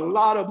about a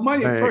lot of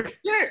money per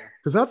share.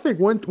 Because I think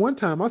one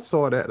time I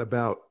saw it at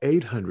about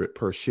 800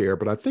 per share,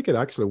 but I think it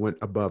actually went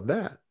above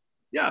that.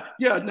 Yeah.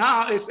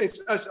 Now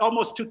it's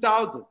almost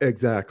 2,000.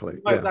 Exactly.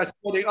 As I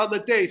saw the other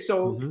day.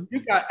 So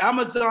you got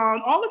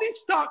Amazon, all of these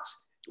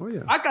stocks. Oh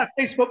yeah. I got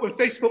Facebook when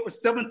Facebook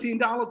was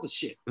 $17 a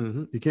share.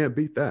 You can't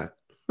beat that.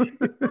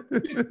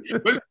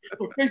 but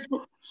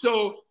Facebook.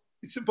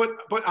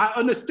 But I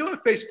understood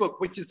Facebook,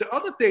 which is the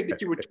other thing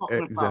that you were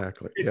talking about.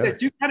 Is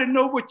that you got to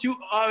know what you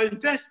are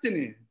investing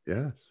in.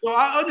 Yes. So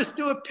I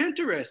understood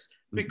Pinterest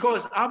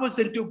because I was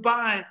in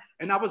Dubai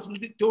and I was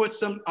doing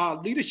some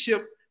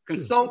leadership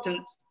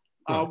consultants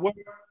work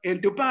in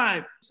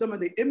Dubai. Some of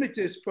the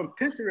images from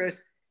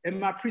Pinterest in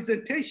my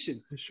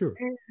presentation.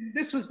 And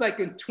this was like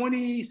in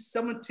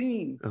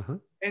 2017.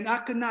 And I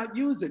could not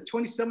use it,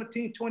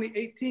 2017,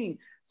 2018.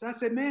 So I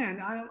said,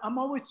 man, I'm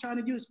always trying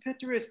to use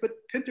Pinterest, but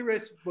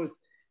Pinterest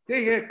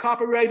they had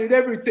copyrighted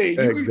everything.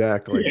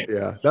 Exactly.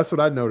 Yeah. That's what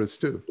I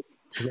noticed too.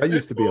 I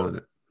used to be on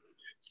it.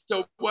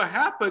 So what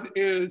happened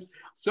is,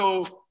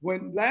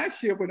 when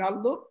last year, when I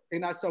looked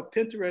and I saw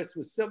Pinterest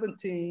was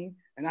 17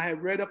 and I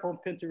had read up on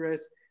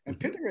Pinterest, and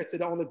Pinterest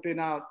had only been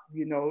out,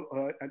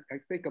 I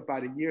think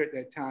about a year at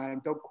that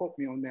time. Don't quote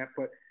me on that.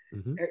 But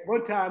at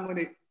one time when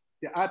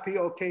the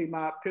IPO came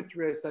out,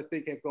 Pinterest, I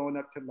think, had gone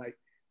up to like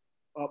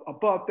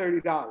above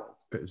 $30.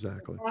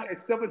 Exactly.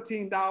 It's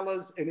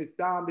 $17 and it's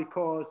down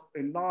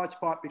in large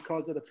part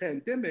because of the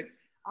pandemic.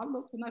 I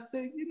looked and I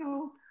said,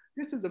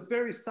 this is a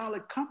very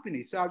solid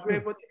company. So I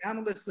read what the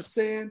analysts are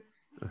saying.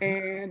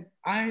 And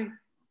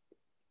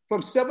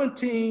from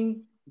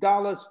 17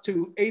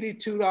 to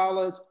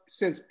 $82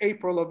 since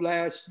April of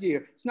last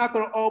year. It's not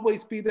going to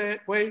always be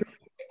that way.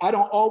 I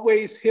don't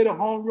always hit a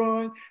home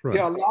run. Right.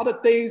 There are a lot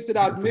of things that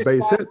I've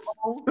missed out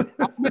on.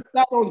 I missed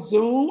out on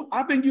Zoom.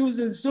 I've been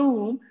using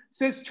Zoom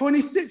since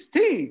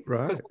 2016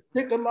 because I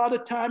spent a lot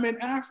of time in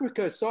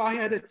Africa. So I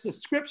had a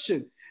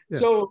subscription. Yeah.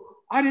 So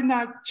I did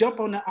not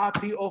jump on the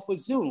IP off of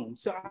Zoom.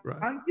 So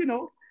I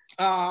didn't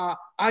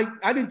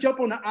jump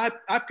on the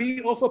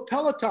IP off of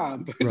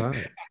Peloton.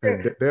 Right.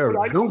 And they're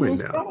Zooming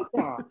now.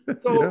 So,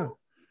 so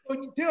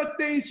there are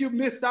things you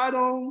miss out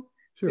on.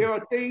 Sure. There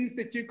are things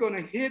that you're going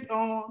to hit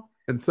on.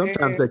 And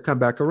sometimes they come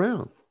back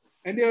around.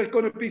 And there's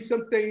going to be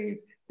some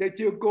things that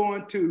you're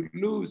going to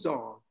lose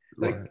on.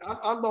 Like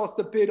I lost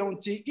a bid on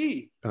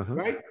GE,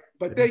 right?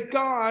 But thank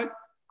God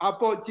I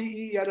bought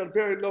GE at a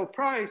very low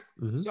price.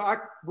 So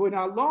when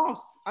I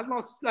lost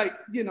like,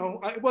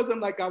 it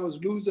wasn't like I was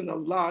losing a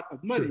lot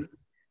of money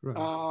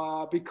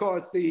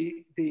because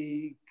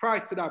the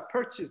price that I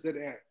purchased it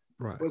at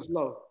was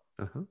low.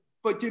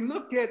 But you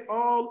look at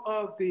all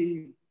of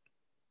the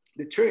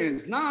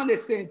trends. Now they're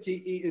saying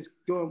GE is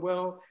doing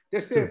well. They're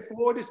saying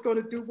Ford is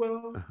going to do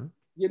well.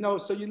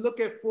 So you look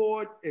at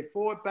Ford, and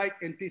Ford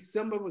back in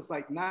December was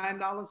like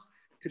 $9.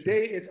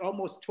 Today it's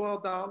almost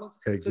 $12.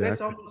 Exactly. So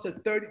that's almost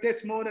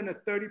that's more than a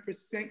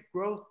 30%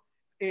 growth.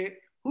 And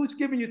who's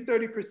giving you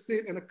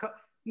 30% in a cut?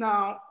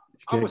 Now,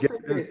 I will say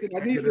this, and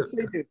I need to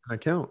say this.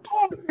 Account.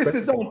 All of this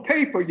is on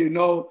paper,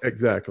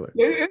 Exactly.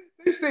 They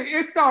say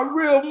it's not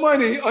real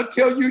money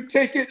until you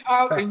take it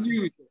out and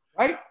use it,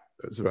 right?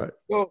 That's right.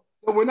 So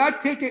when I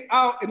take it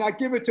out and I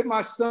give it to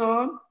my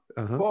son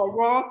for a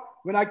Roth,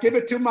 when I give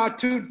it to my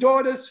 2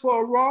 daughters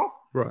for a Roth,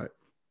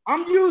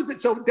 I'm using,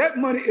 so that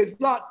money is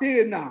locked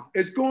in now.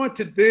 It's going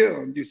to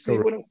them. You see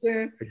what I'm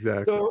saying?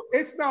 Exactly. So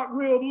it's not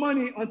real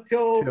money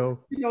until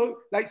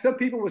like some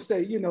people would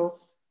say,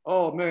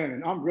 oh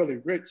man, I'm really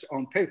rich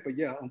on paper.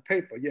 Yeah, on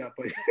paper. Yeah,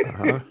 but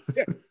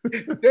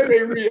that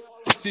ain't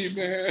reality,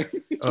 man.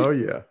 Oh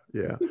yeah,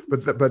 yeah.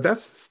 But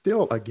that's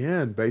still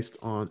again based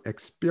on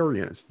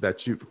experience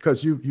that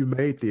because you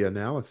made the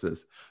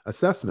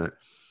assessment.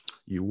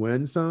 You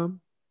win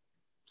some,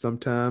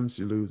 sometimes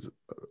you lose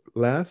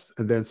less,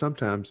 and then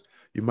sometimes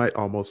you might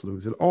almost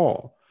lose it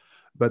all.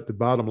 But the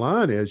bottom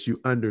line is you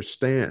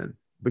understand,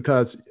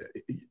 because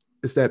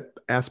it's that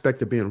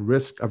aspect of being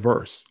risk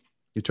averse.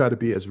 You try to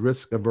be as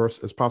risk averse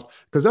as possible,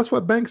 because that's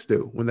what banks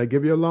do. When they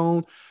give you a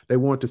loan, they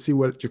want to see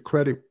what your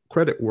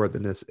credit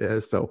worthiness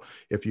is. So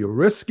if you're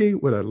risky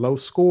with a low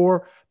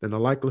score, then the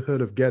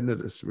likelihood of getting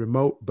it is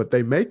remote, but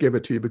they may give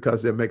it to you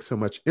because they make so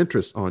much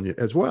interest on you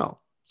as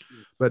well.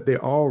 But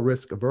they're all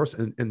risk averse,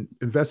 and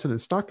investing in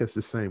stock is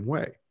the same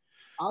way.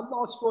 I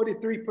lost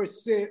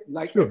 43%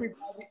 like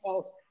everybody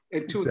else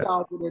in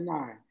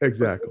 2009.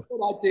 Exactly. That's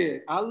what I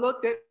did. I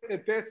looked at the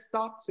best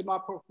stocks in my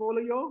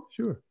portfolio.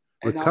 Sure.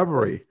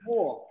 Recovery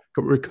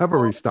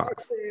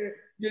stocks.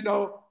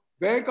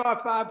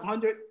 Vanguard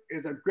 500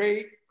 is a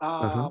great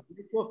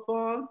mutual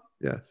fund.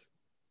 Yes.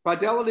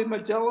 Fidelity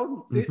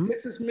Magellan.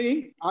 This is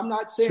me. I'm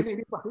not saying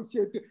anybody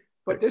should do.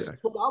 But this is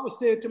what I was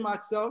saying to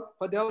myself,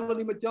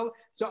 Fidelity Magellan.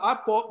 So I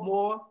bought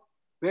more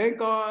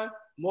Vanguard,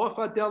 more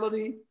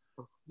Fidelity,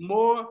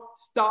 more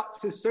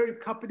stocks in certain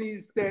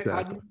companies that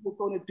I knew were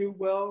going to do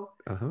well.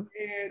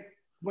 And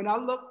when I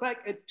look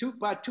back at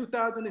by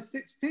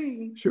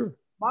 2016,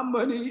 my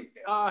money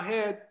I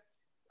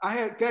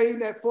had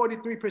gained that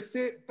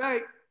 43%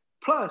 back,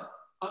 plus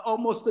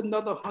almost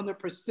another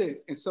 100%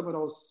 in some of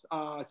those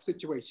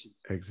situations.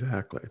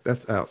 Exactly.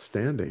 That's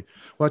outstanding.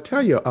 Well, I'll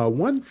tell you,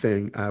 one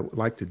thing I would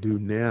like to do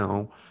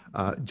now,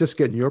 just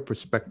getting your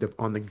perspective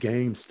on the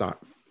GameStop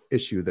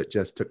issue that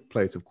just took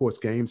place. Of course,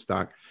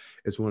 GameStop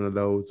is one of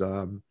those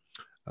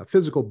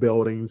physical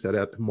buildings that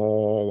at the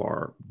mall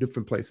or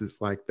different places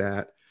like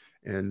that,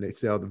 and they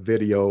sell the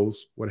videos,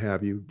 what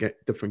have you,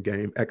 get different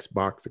game,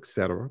 Xbox,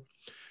 etc.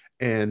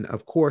 And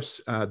of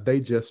course, they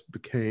just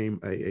became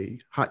a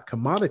hot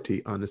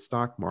commodity on the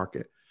stock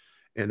market.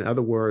 In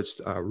other words,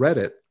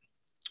 Reddit,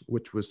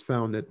 which was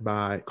co-founded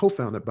by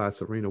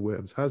Serena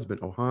Williams'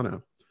 husband,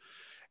 Ohana,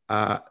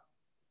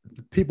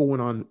 people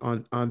went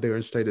on there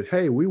and stated,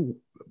 hey,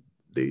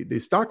 the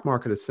stock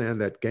market is saying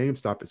that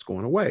GameStop is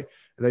going away.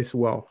 And they said,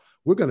 well,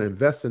 we're going to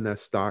invest in that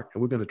stock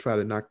and we're going to try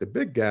to knock the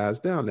big guys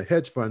down, the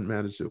hedge fund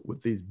managers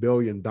with these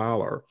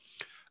billion-dollar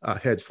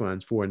hedge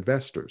funds for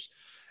investors.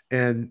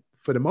 And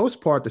for the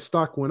most part, the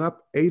stock went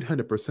up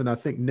 800%. I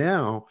think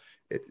now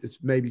it's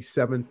maybe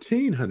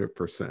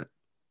 1,700%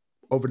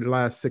 over the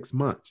last 6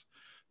 months.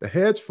 The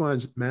hedge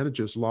fund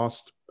managers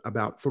lost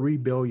about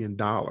 $3 billion.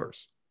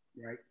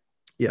 Right.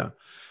 Yeah,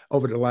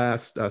 over the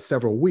last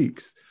several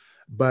weeks.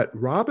 But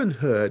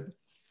Robinhood,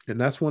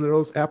 and that's one of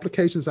those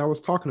applications I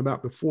was talking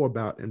about before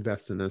about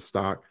investing in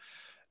stock,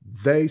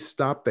 they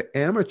stopped the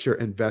amateur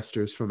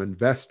investors from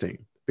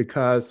investing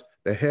because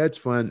the hedge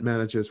fund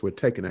managers were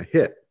taking a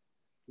hit.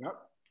 Yep.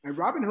 And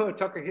Robinhood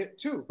took a hit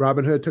too.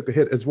 Robinhood took a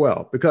hit as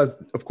well, because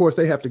of course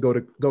they have to go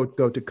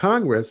to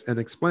Congress and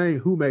explain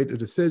who made the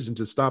decision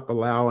to stop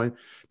allowing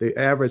the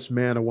average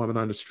man or woman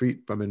on the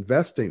street from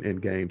investing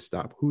in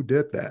GameStop. Who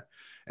did that?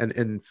 And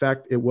in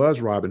fact, it was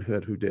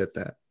Robinhood who did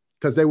that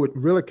because they were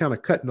really kind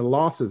of cutting the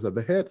losses of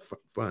the hedge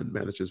fund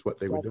managers, what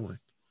they were doing.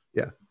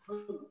 Yeah.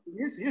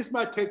 Here's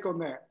my take on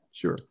that.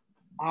 Sure.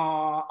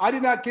 I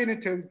did not get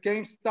into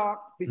GameStop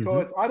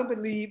because I don't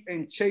believe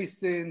in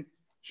chasing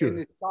in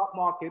the stock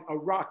market a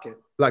rocket.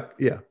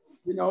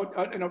 In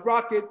a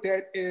rocket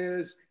that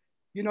is,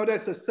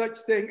 there's a such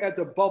thing as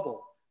a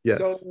bubble. Yes.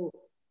 So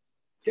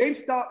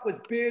GameStop was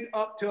bid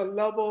up to a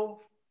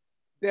level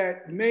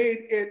that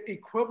made it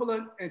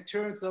equivalent in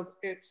terms of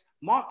its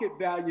market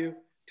value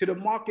to the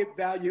market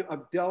value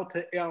of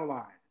Delta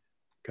Airlines.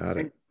 Got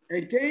it.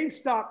 And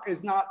GameStop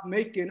is not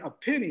making a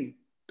penny.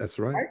 That's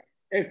right.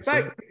 In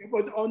fact, it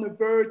was on the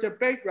verge of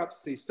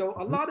bankruptcy. So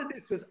a lot of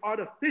this was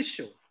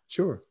artificial.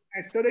 Sure.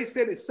 And so they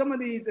said that some of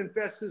these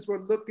investors were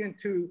looking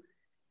to,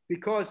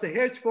 because the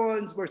hedge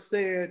funds were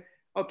saying,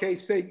 okay,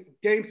 say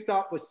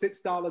GameStop was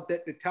 $6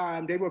 at the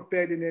time. They were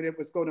betting that it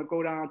was going to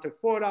go down to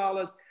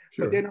 $4.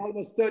 Sure. But then all of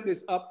a sudden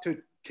it's up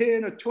to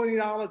 $10 or $20,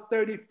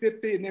 $30,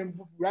 $50, and then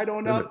right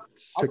on up.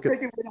 I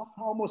think it went up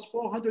to almost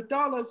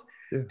 $400.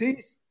 Yeah.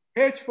 These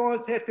hedge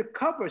funds had to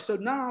cover. So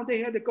now they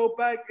had to go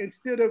back,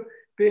 instead of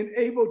being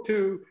able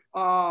to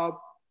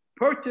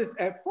purchase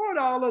at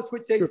 $4,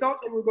 which they thought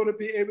they were going to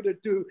be able to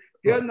do,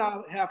 they'll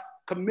now have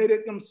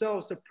committed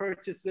themselves to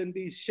purchasing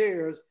these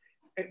shares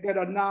that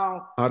are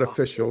now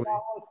artificial,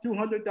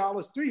 $200,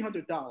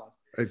 $300.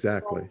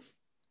 Exactly. So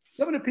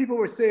some of the people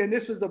were saying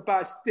this was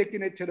about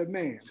sticking it to the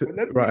man. To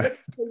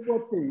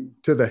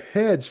the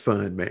hedge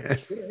fund man,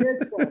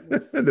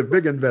 the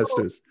big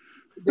investors.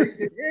 So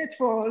the hedge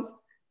funds,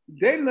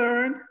 they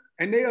learned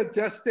and they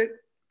adjusted.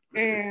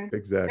 And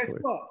guess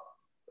what?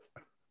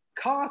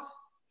 Koss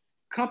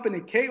Company,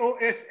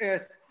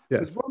 KOSS,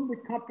 was one of the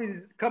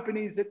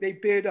companies that they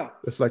bid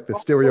up. It's like the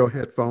stereo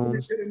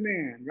headphones. To the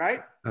man,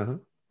 right? Uh-huh.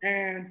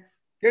 And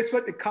guess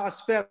what the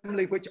Koss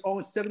family, which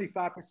owns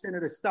 75%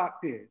 of the stock,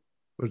 did?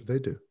 What did they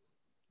do?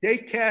 They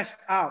cashed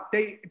out.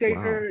 They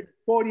earned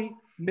 $40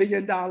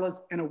 million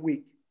in a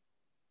week.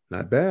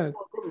 Not bad.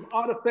 It was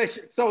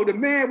artificial. So the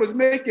man was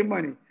making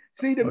money.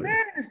 See, the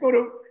man is going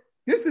to,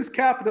 this is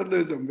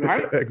capitalism,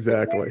 right?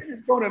 Exactly. The man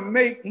is going to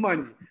make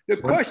money. The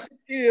question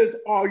is,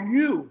 are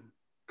you?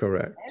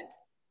 Correct. Right?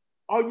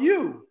 Are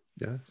you?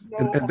 Yes.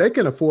 And they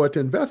can afford to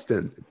invest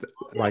in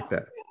like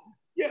that.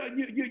 Yeah,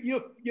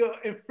 you're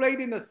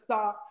inflating the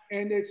stock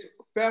and it's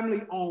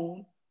family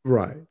owned.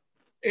 Right.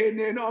 And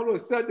then all of a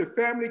sudden the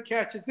family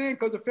catches in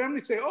because the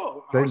family say,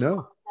 oh, they know.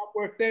 Not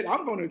worth that.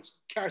 I'm going to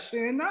cash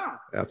in now.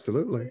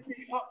 Absolutely.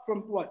 Maybe up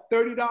from what,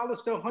 $30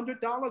 to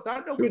 $100? I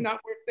know we're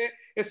not worth that.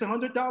 It's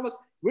 $100.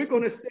 We're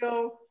going to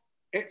sell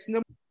X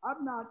number.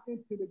 I'm not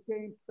into the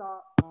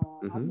GameStop.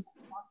 I'm not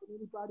talking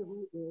anybody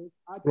who is.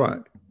 I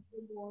want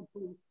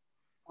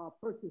to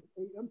purchase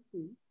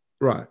AMC.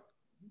 Right.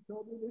 He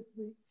told me this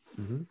week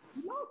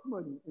he lost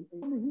money in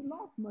AMC. He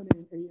lost money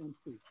in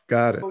AMC.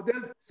 Got it.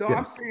 So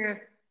I'm saying,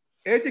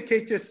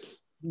 educate yourself.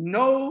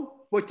 Know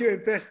what you're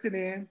investing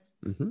in.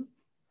 Mm-hmm.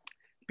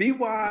 Be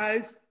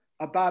wise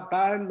about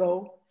buying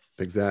low.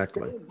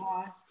 Exactly.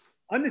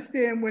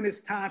 Understand when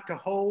it's time to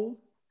hold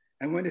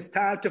and when it's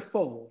time to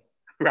fold.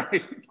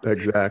 Right?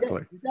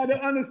 Exactly. You got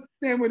to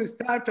understand when it's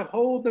time to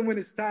hold and when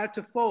it's time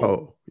to fold.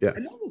 Oh, yes.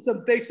 And those are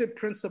some basic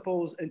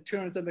principles in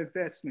terms of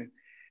investment.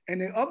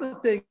 And the other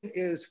thing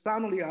is,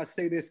 finally, I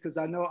say this because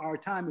I know our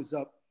time is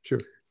up. Sure.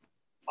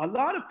 A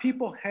lot of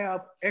people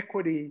have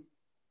equity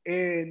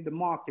in the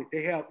market.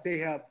 They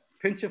have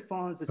pension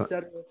funds,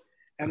 etc.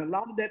 And a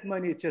lot of that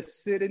money is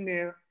just sitting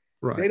there.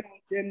 Right.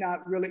 They're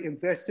not really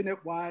investing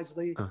it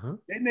wisely.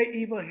 They may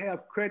even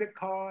have credit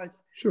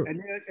cards. Sure.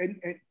 And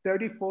they're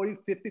 $30,000,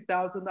 $40,000,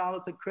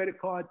 $50,000 in credit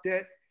card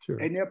debt. Sure.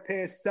 And they're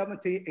paying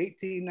 17,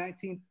 18,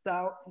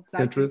 19,000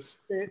 interest.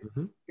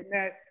 In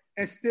that,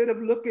 instead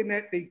of looking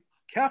at the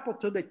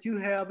capital that you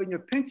have in your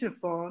pension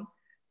fund,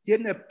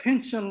 getting a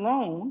pension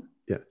loan.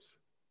 Yes.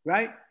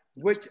 Right?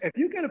 Which if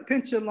you get a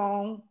pension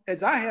loan,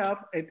 as I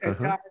have at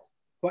times,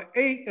 for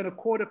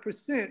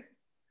 8.25%,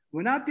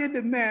 when I did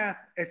the math,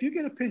 if you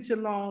get a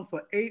pension loan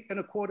for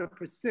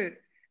 8.25%,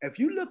 if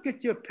you look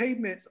at your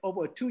payments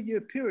over a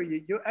 2-year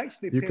period, you're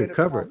actually paying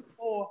about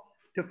 4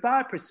 to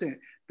 5%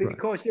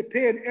 because you're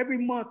paying every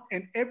month,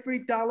 and every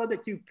dollar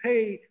that you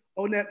pay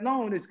on that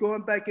loan is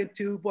going back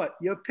into what?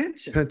 Your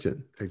pension.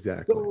 Pension,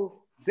 exactly.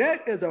 So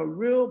that is a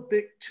real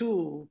big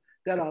tool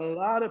that a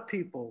lot of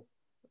people,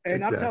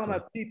 and I'm talking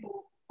about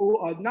people who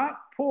are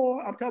not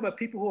poor, I'm talking about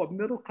people who are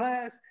middle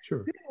class.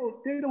 Sure.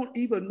 They don't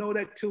even know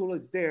that tool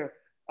is there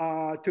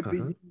to be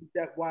used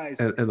that wise.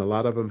 And a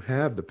lot of them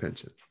have the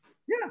pension.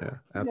 Yeah,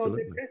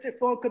 absolutely. The pension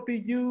fund could be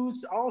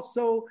used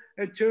also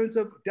in terms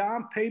of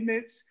down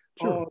payments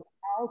on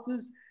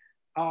houses.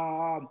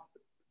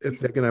 If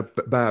they're going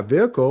to buy a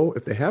vehicle,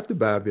 if they have to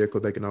buy a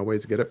vehicle, they can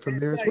always get it from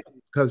there as well,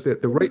 because the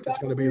rate is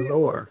going to be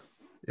lower.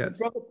 Yes.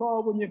 Brother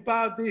Paul, when you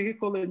buy a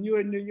vehicle and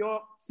you're in New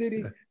York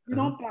City, you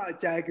don't buy a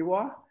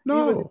Jaguar.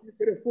 No. Even if you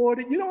can afford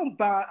it, you don't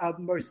buy a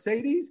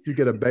Mercedes. You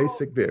get a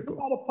basic vehicle.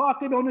 You got to park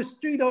it on the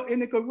street or in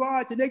the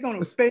garage, and they're going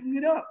to bang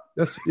it up.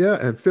 And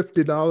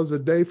 $50 a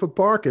day for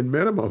parking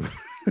minimum.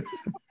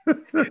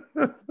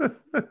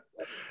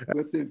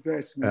 with the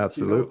investments.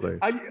 Absolutely.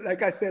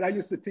 Like I said, I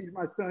used to teach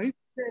my son. He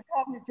said,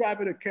 "Why are we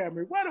driving a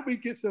Camry? Why don't we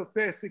get some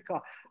fancy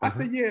car?" I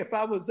said, "Yeah, if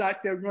I was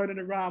out there running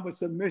around with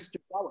some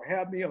mischief, I would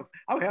have me a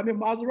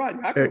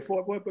Maserati. I could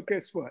afford one, but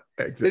guess what?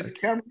 Exactly. This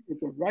Camry is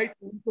the right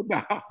thing for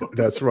now."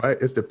 That's right.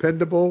 It's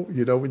dependable.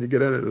 When you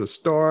get in at the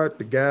start,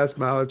 the gas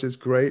mileage is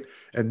great,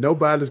 and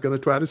nobody's going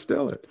to try to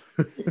steal it.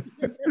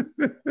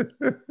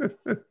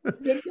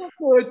 It looked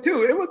good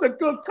too. It was a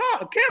good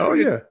car. Camry Oh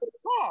is yeah. a good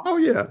car. Oh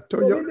yeah.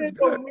 Toyota is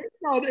good.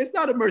 It's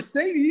not a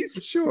Mercedes.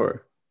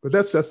 Sure, but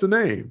that's just the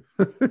name.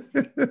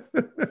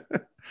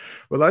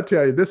 Well, I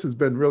tell you, this has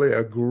been really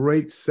a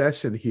great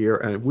session here,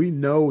 and we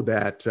know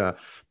that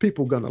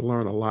people are going to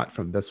learn a lot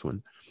from this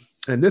one.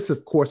 And this,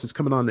 of course, is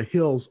coming on the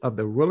heels of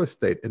the real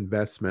estate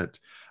investment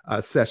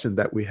session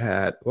that we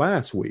had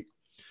last week.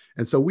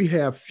 And so we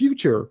have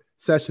future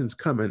sessions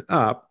coming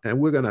up, and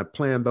we're going to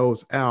plan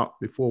those out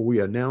before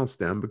we announce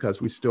them, because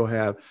we still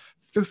have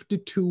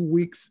 52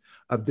 weeks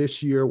of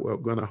this year we're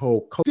going to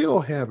hold. Still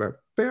have a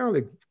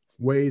fairly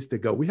ways to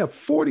go. We have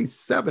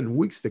 47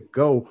 weeks to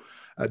go,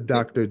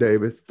 Dr.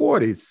 Davis.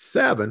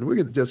 47.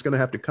 We're just going to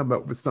have to come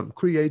up with some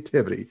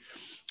creativity.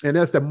 And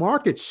as the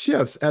market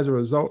shifts as a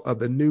result of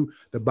the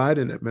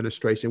Biden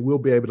administration, we'll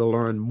be able to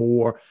learn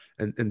more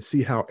and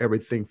see how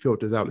everything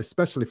filters out,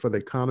 especially for the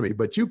economy.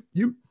 But you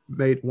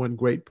made one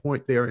great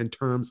point there in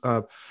terms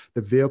of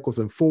the vehicles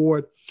and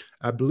Ford.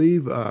 I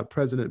believe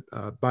President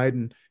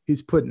Biden,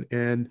 he's putting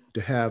in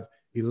to have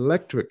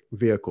electric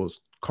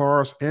vehicles,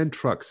 cars and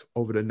trucks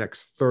over the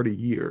next 30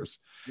 years.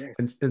 Yeah.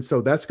 And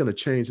so that's going to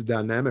change the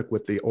dynamic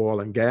with the oil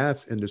and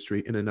gas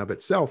industry in and of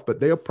itself, but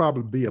they'll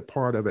probably be a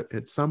part of it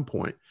at some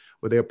point,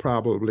 where they'll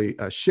probably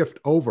shift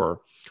over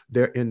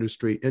their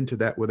industry into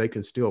that, where they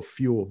can still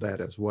fuel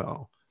that as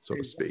well, so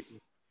to speak.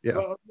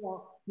 Yeah.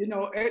 Well,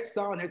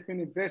 Exxon has been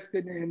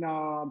invested in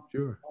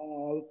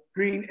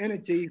green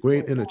energy.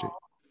 Green energy.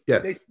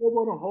 Yes. They still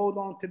want to hold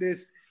on to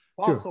this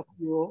fossil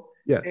fuel.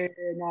 Yes.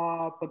 And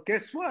but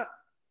guess what?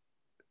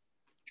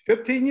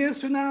 15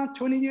 years from now,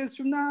 20 years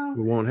from now,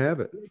 we won't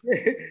have it.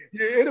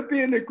 It'll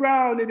be in the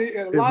ground, and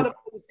a lot of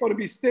it's going to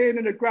be staying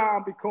in the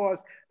ground,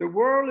 because the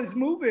world is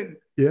moving.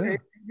 Yeah. And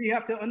we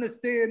have to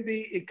understand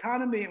the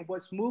economy and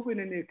what's moving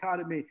in the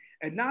economy.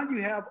 And now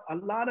you have a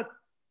lot of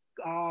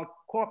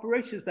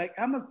corporations like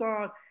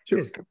Amazon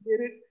is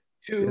committed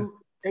to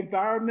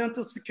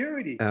environmental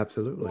security.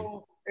 Absolutely.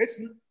 So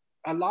it's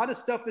a lot of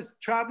stuff is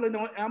traveling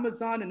on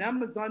Amazon, and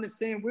Amazon is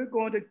saying we're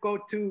going to go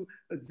to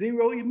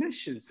zero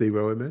emissions.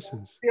 Zero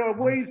emissions. There are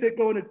ways they're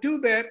going to do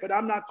that, but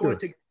I'm not going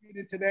to get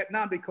into that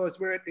now, because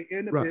we're at the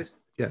end of this.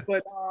 Yeah.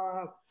 But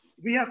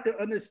we have to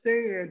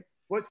understand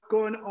what's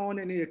going on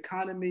in the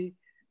economy,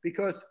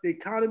 because the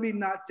economy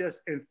not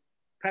just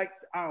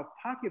impacts our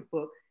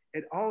pocketbook,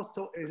 it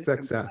also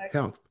affects our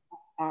health,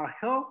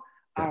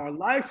 our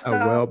lifestyle,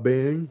 our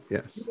well-being.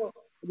 Yes.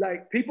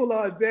 Like people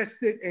are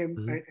invested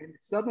in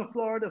Southern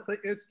Florida, for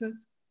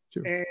instance,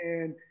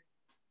 and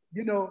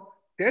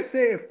they're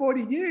saying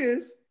 40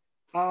 years,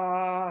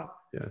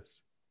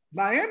 yes,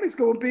 Miami's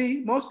going to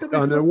be most of it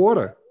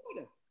underwater.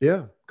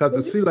 Yeah, because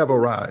the sea level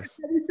rise.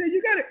 We say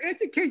you got to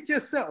educate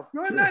yourself.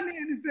 Run out there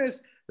and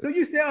invest. So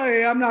you say, "Oh,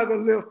 hey, I'm not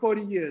going to live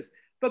 40 years,"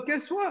 but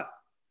guess what?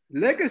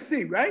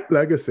 Legacy, right?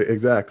 Legacy,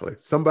 exactly.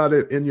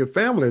 Somebody in your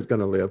family is going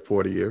to live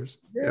 40 years.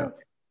 Yeah.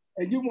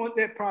 And you want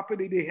that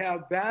property to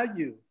have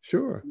value.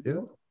 Sure.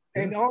 Yeah.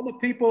 And all the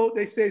people,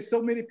 they say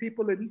so many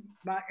people in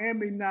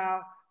Miami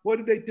now, what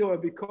are they doing?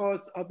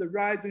 Because of the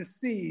rising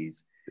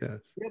seas, they're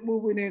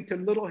moving into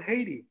Little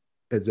Haiti.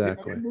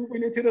 Exactly. They're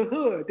moving into the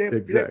hood.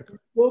 They're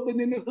moving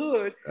in the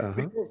hood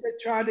because they're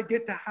trying to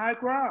get to high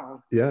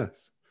ground.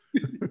 Yes.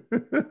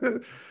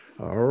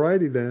 All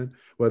righty then.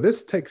 Well,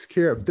 this takes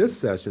care of this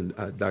session,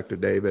 Dr.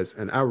 Davis,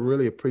 and I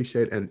really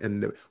appreciate,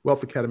 and the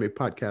Wealth Academy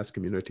podcast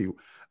community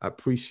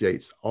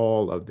appreciates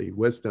all of the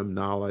wisdom,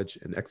 knowledge,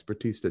 and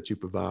expertise that you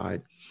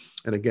provide.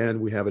 And again,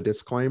 we have a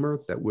disclaimer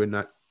that we're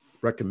not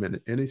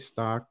recommending any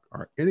stock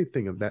or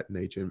anything of that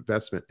nature,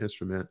 investment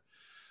instrument,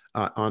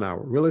 on our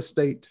real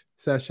estate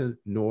session,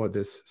 nor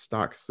this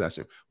stock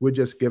session. We're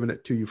just giving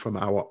it to you from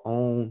our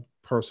own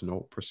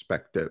personal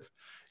perspective.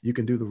 You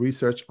can do the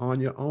research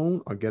on your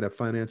own, or get a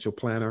financial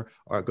planner,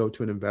 or go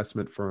to an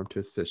investment firm to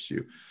assist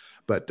you.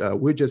 But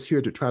we're just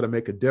here to try to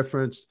make a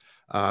difference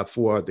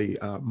for the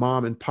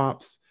mom and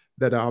pops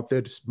that are out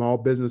there, the small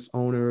business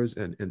owners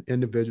and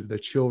individuals, their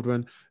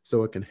children,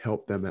 so it can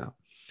help them out.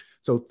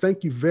 So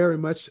thank you very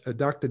much,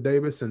 Dr.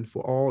 Davis, and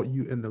for all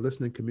you in the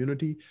listening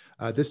community.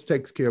 This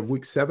takes care of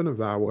week 7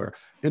 of our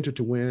Enter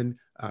to Win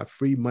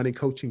free money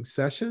coaching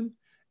session.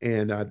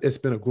 And it's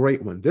been a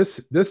great one.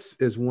 This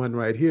is one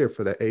right here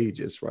for the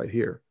ages right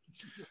here.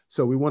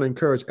 So we want to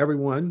encourage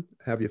everyone,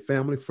 have your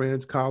family,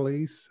 friends,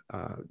 colleagues,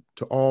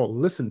 to all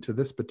listen to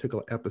this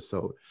particular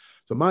episode.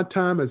 So my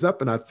time is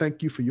up, and I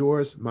thank you for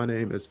yours. My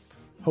name is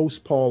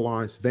host Paul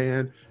Lawrence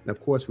Vann. And of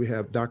course, we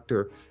have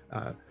Dr.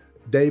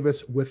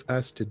 Davis with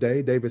us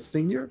today, Davis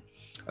Sr.,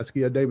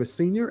 Askia Davis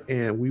Sr.,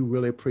 and we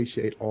really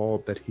appreciate all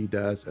that he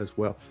does as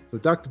well. So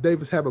Dr.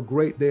 Davis, have a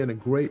great day and a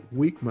great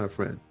week, my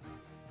friend.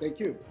 Thank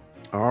you.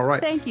 All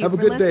right. Thank you Have a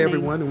for good listening. day,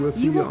 everyone, and we'll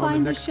see you will on find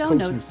the the next show coaching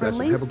notes for session.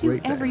 links Have a to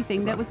great day.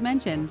 everything that was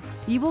mentioned.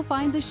 You will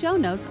find the show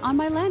notes on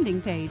my landing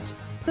page.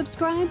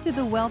 Subscribe to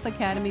the Wealth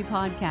Academy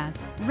podcast.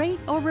 Rate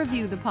or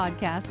review the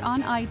podcast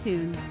on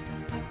iTunes.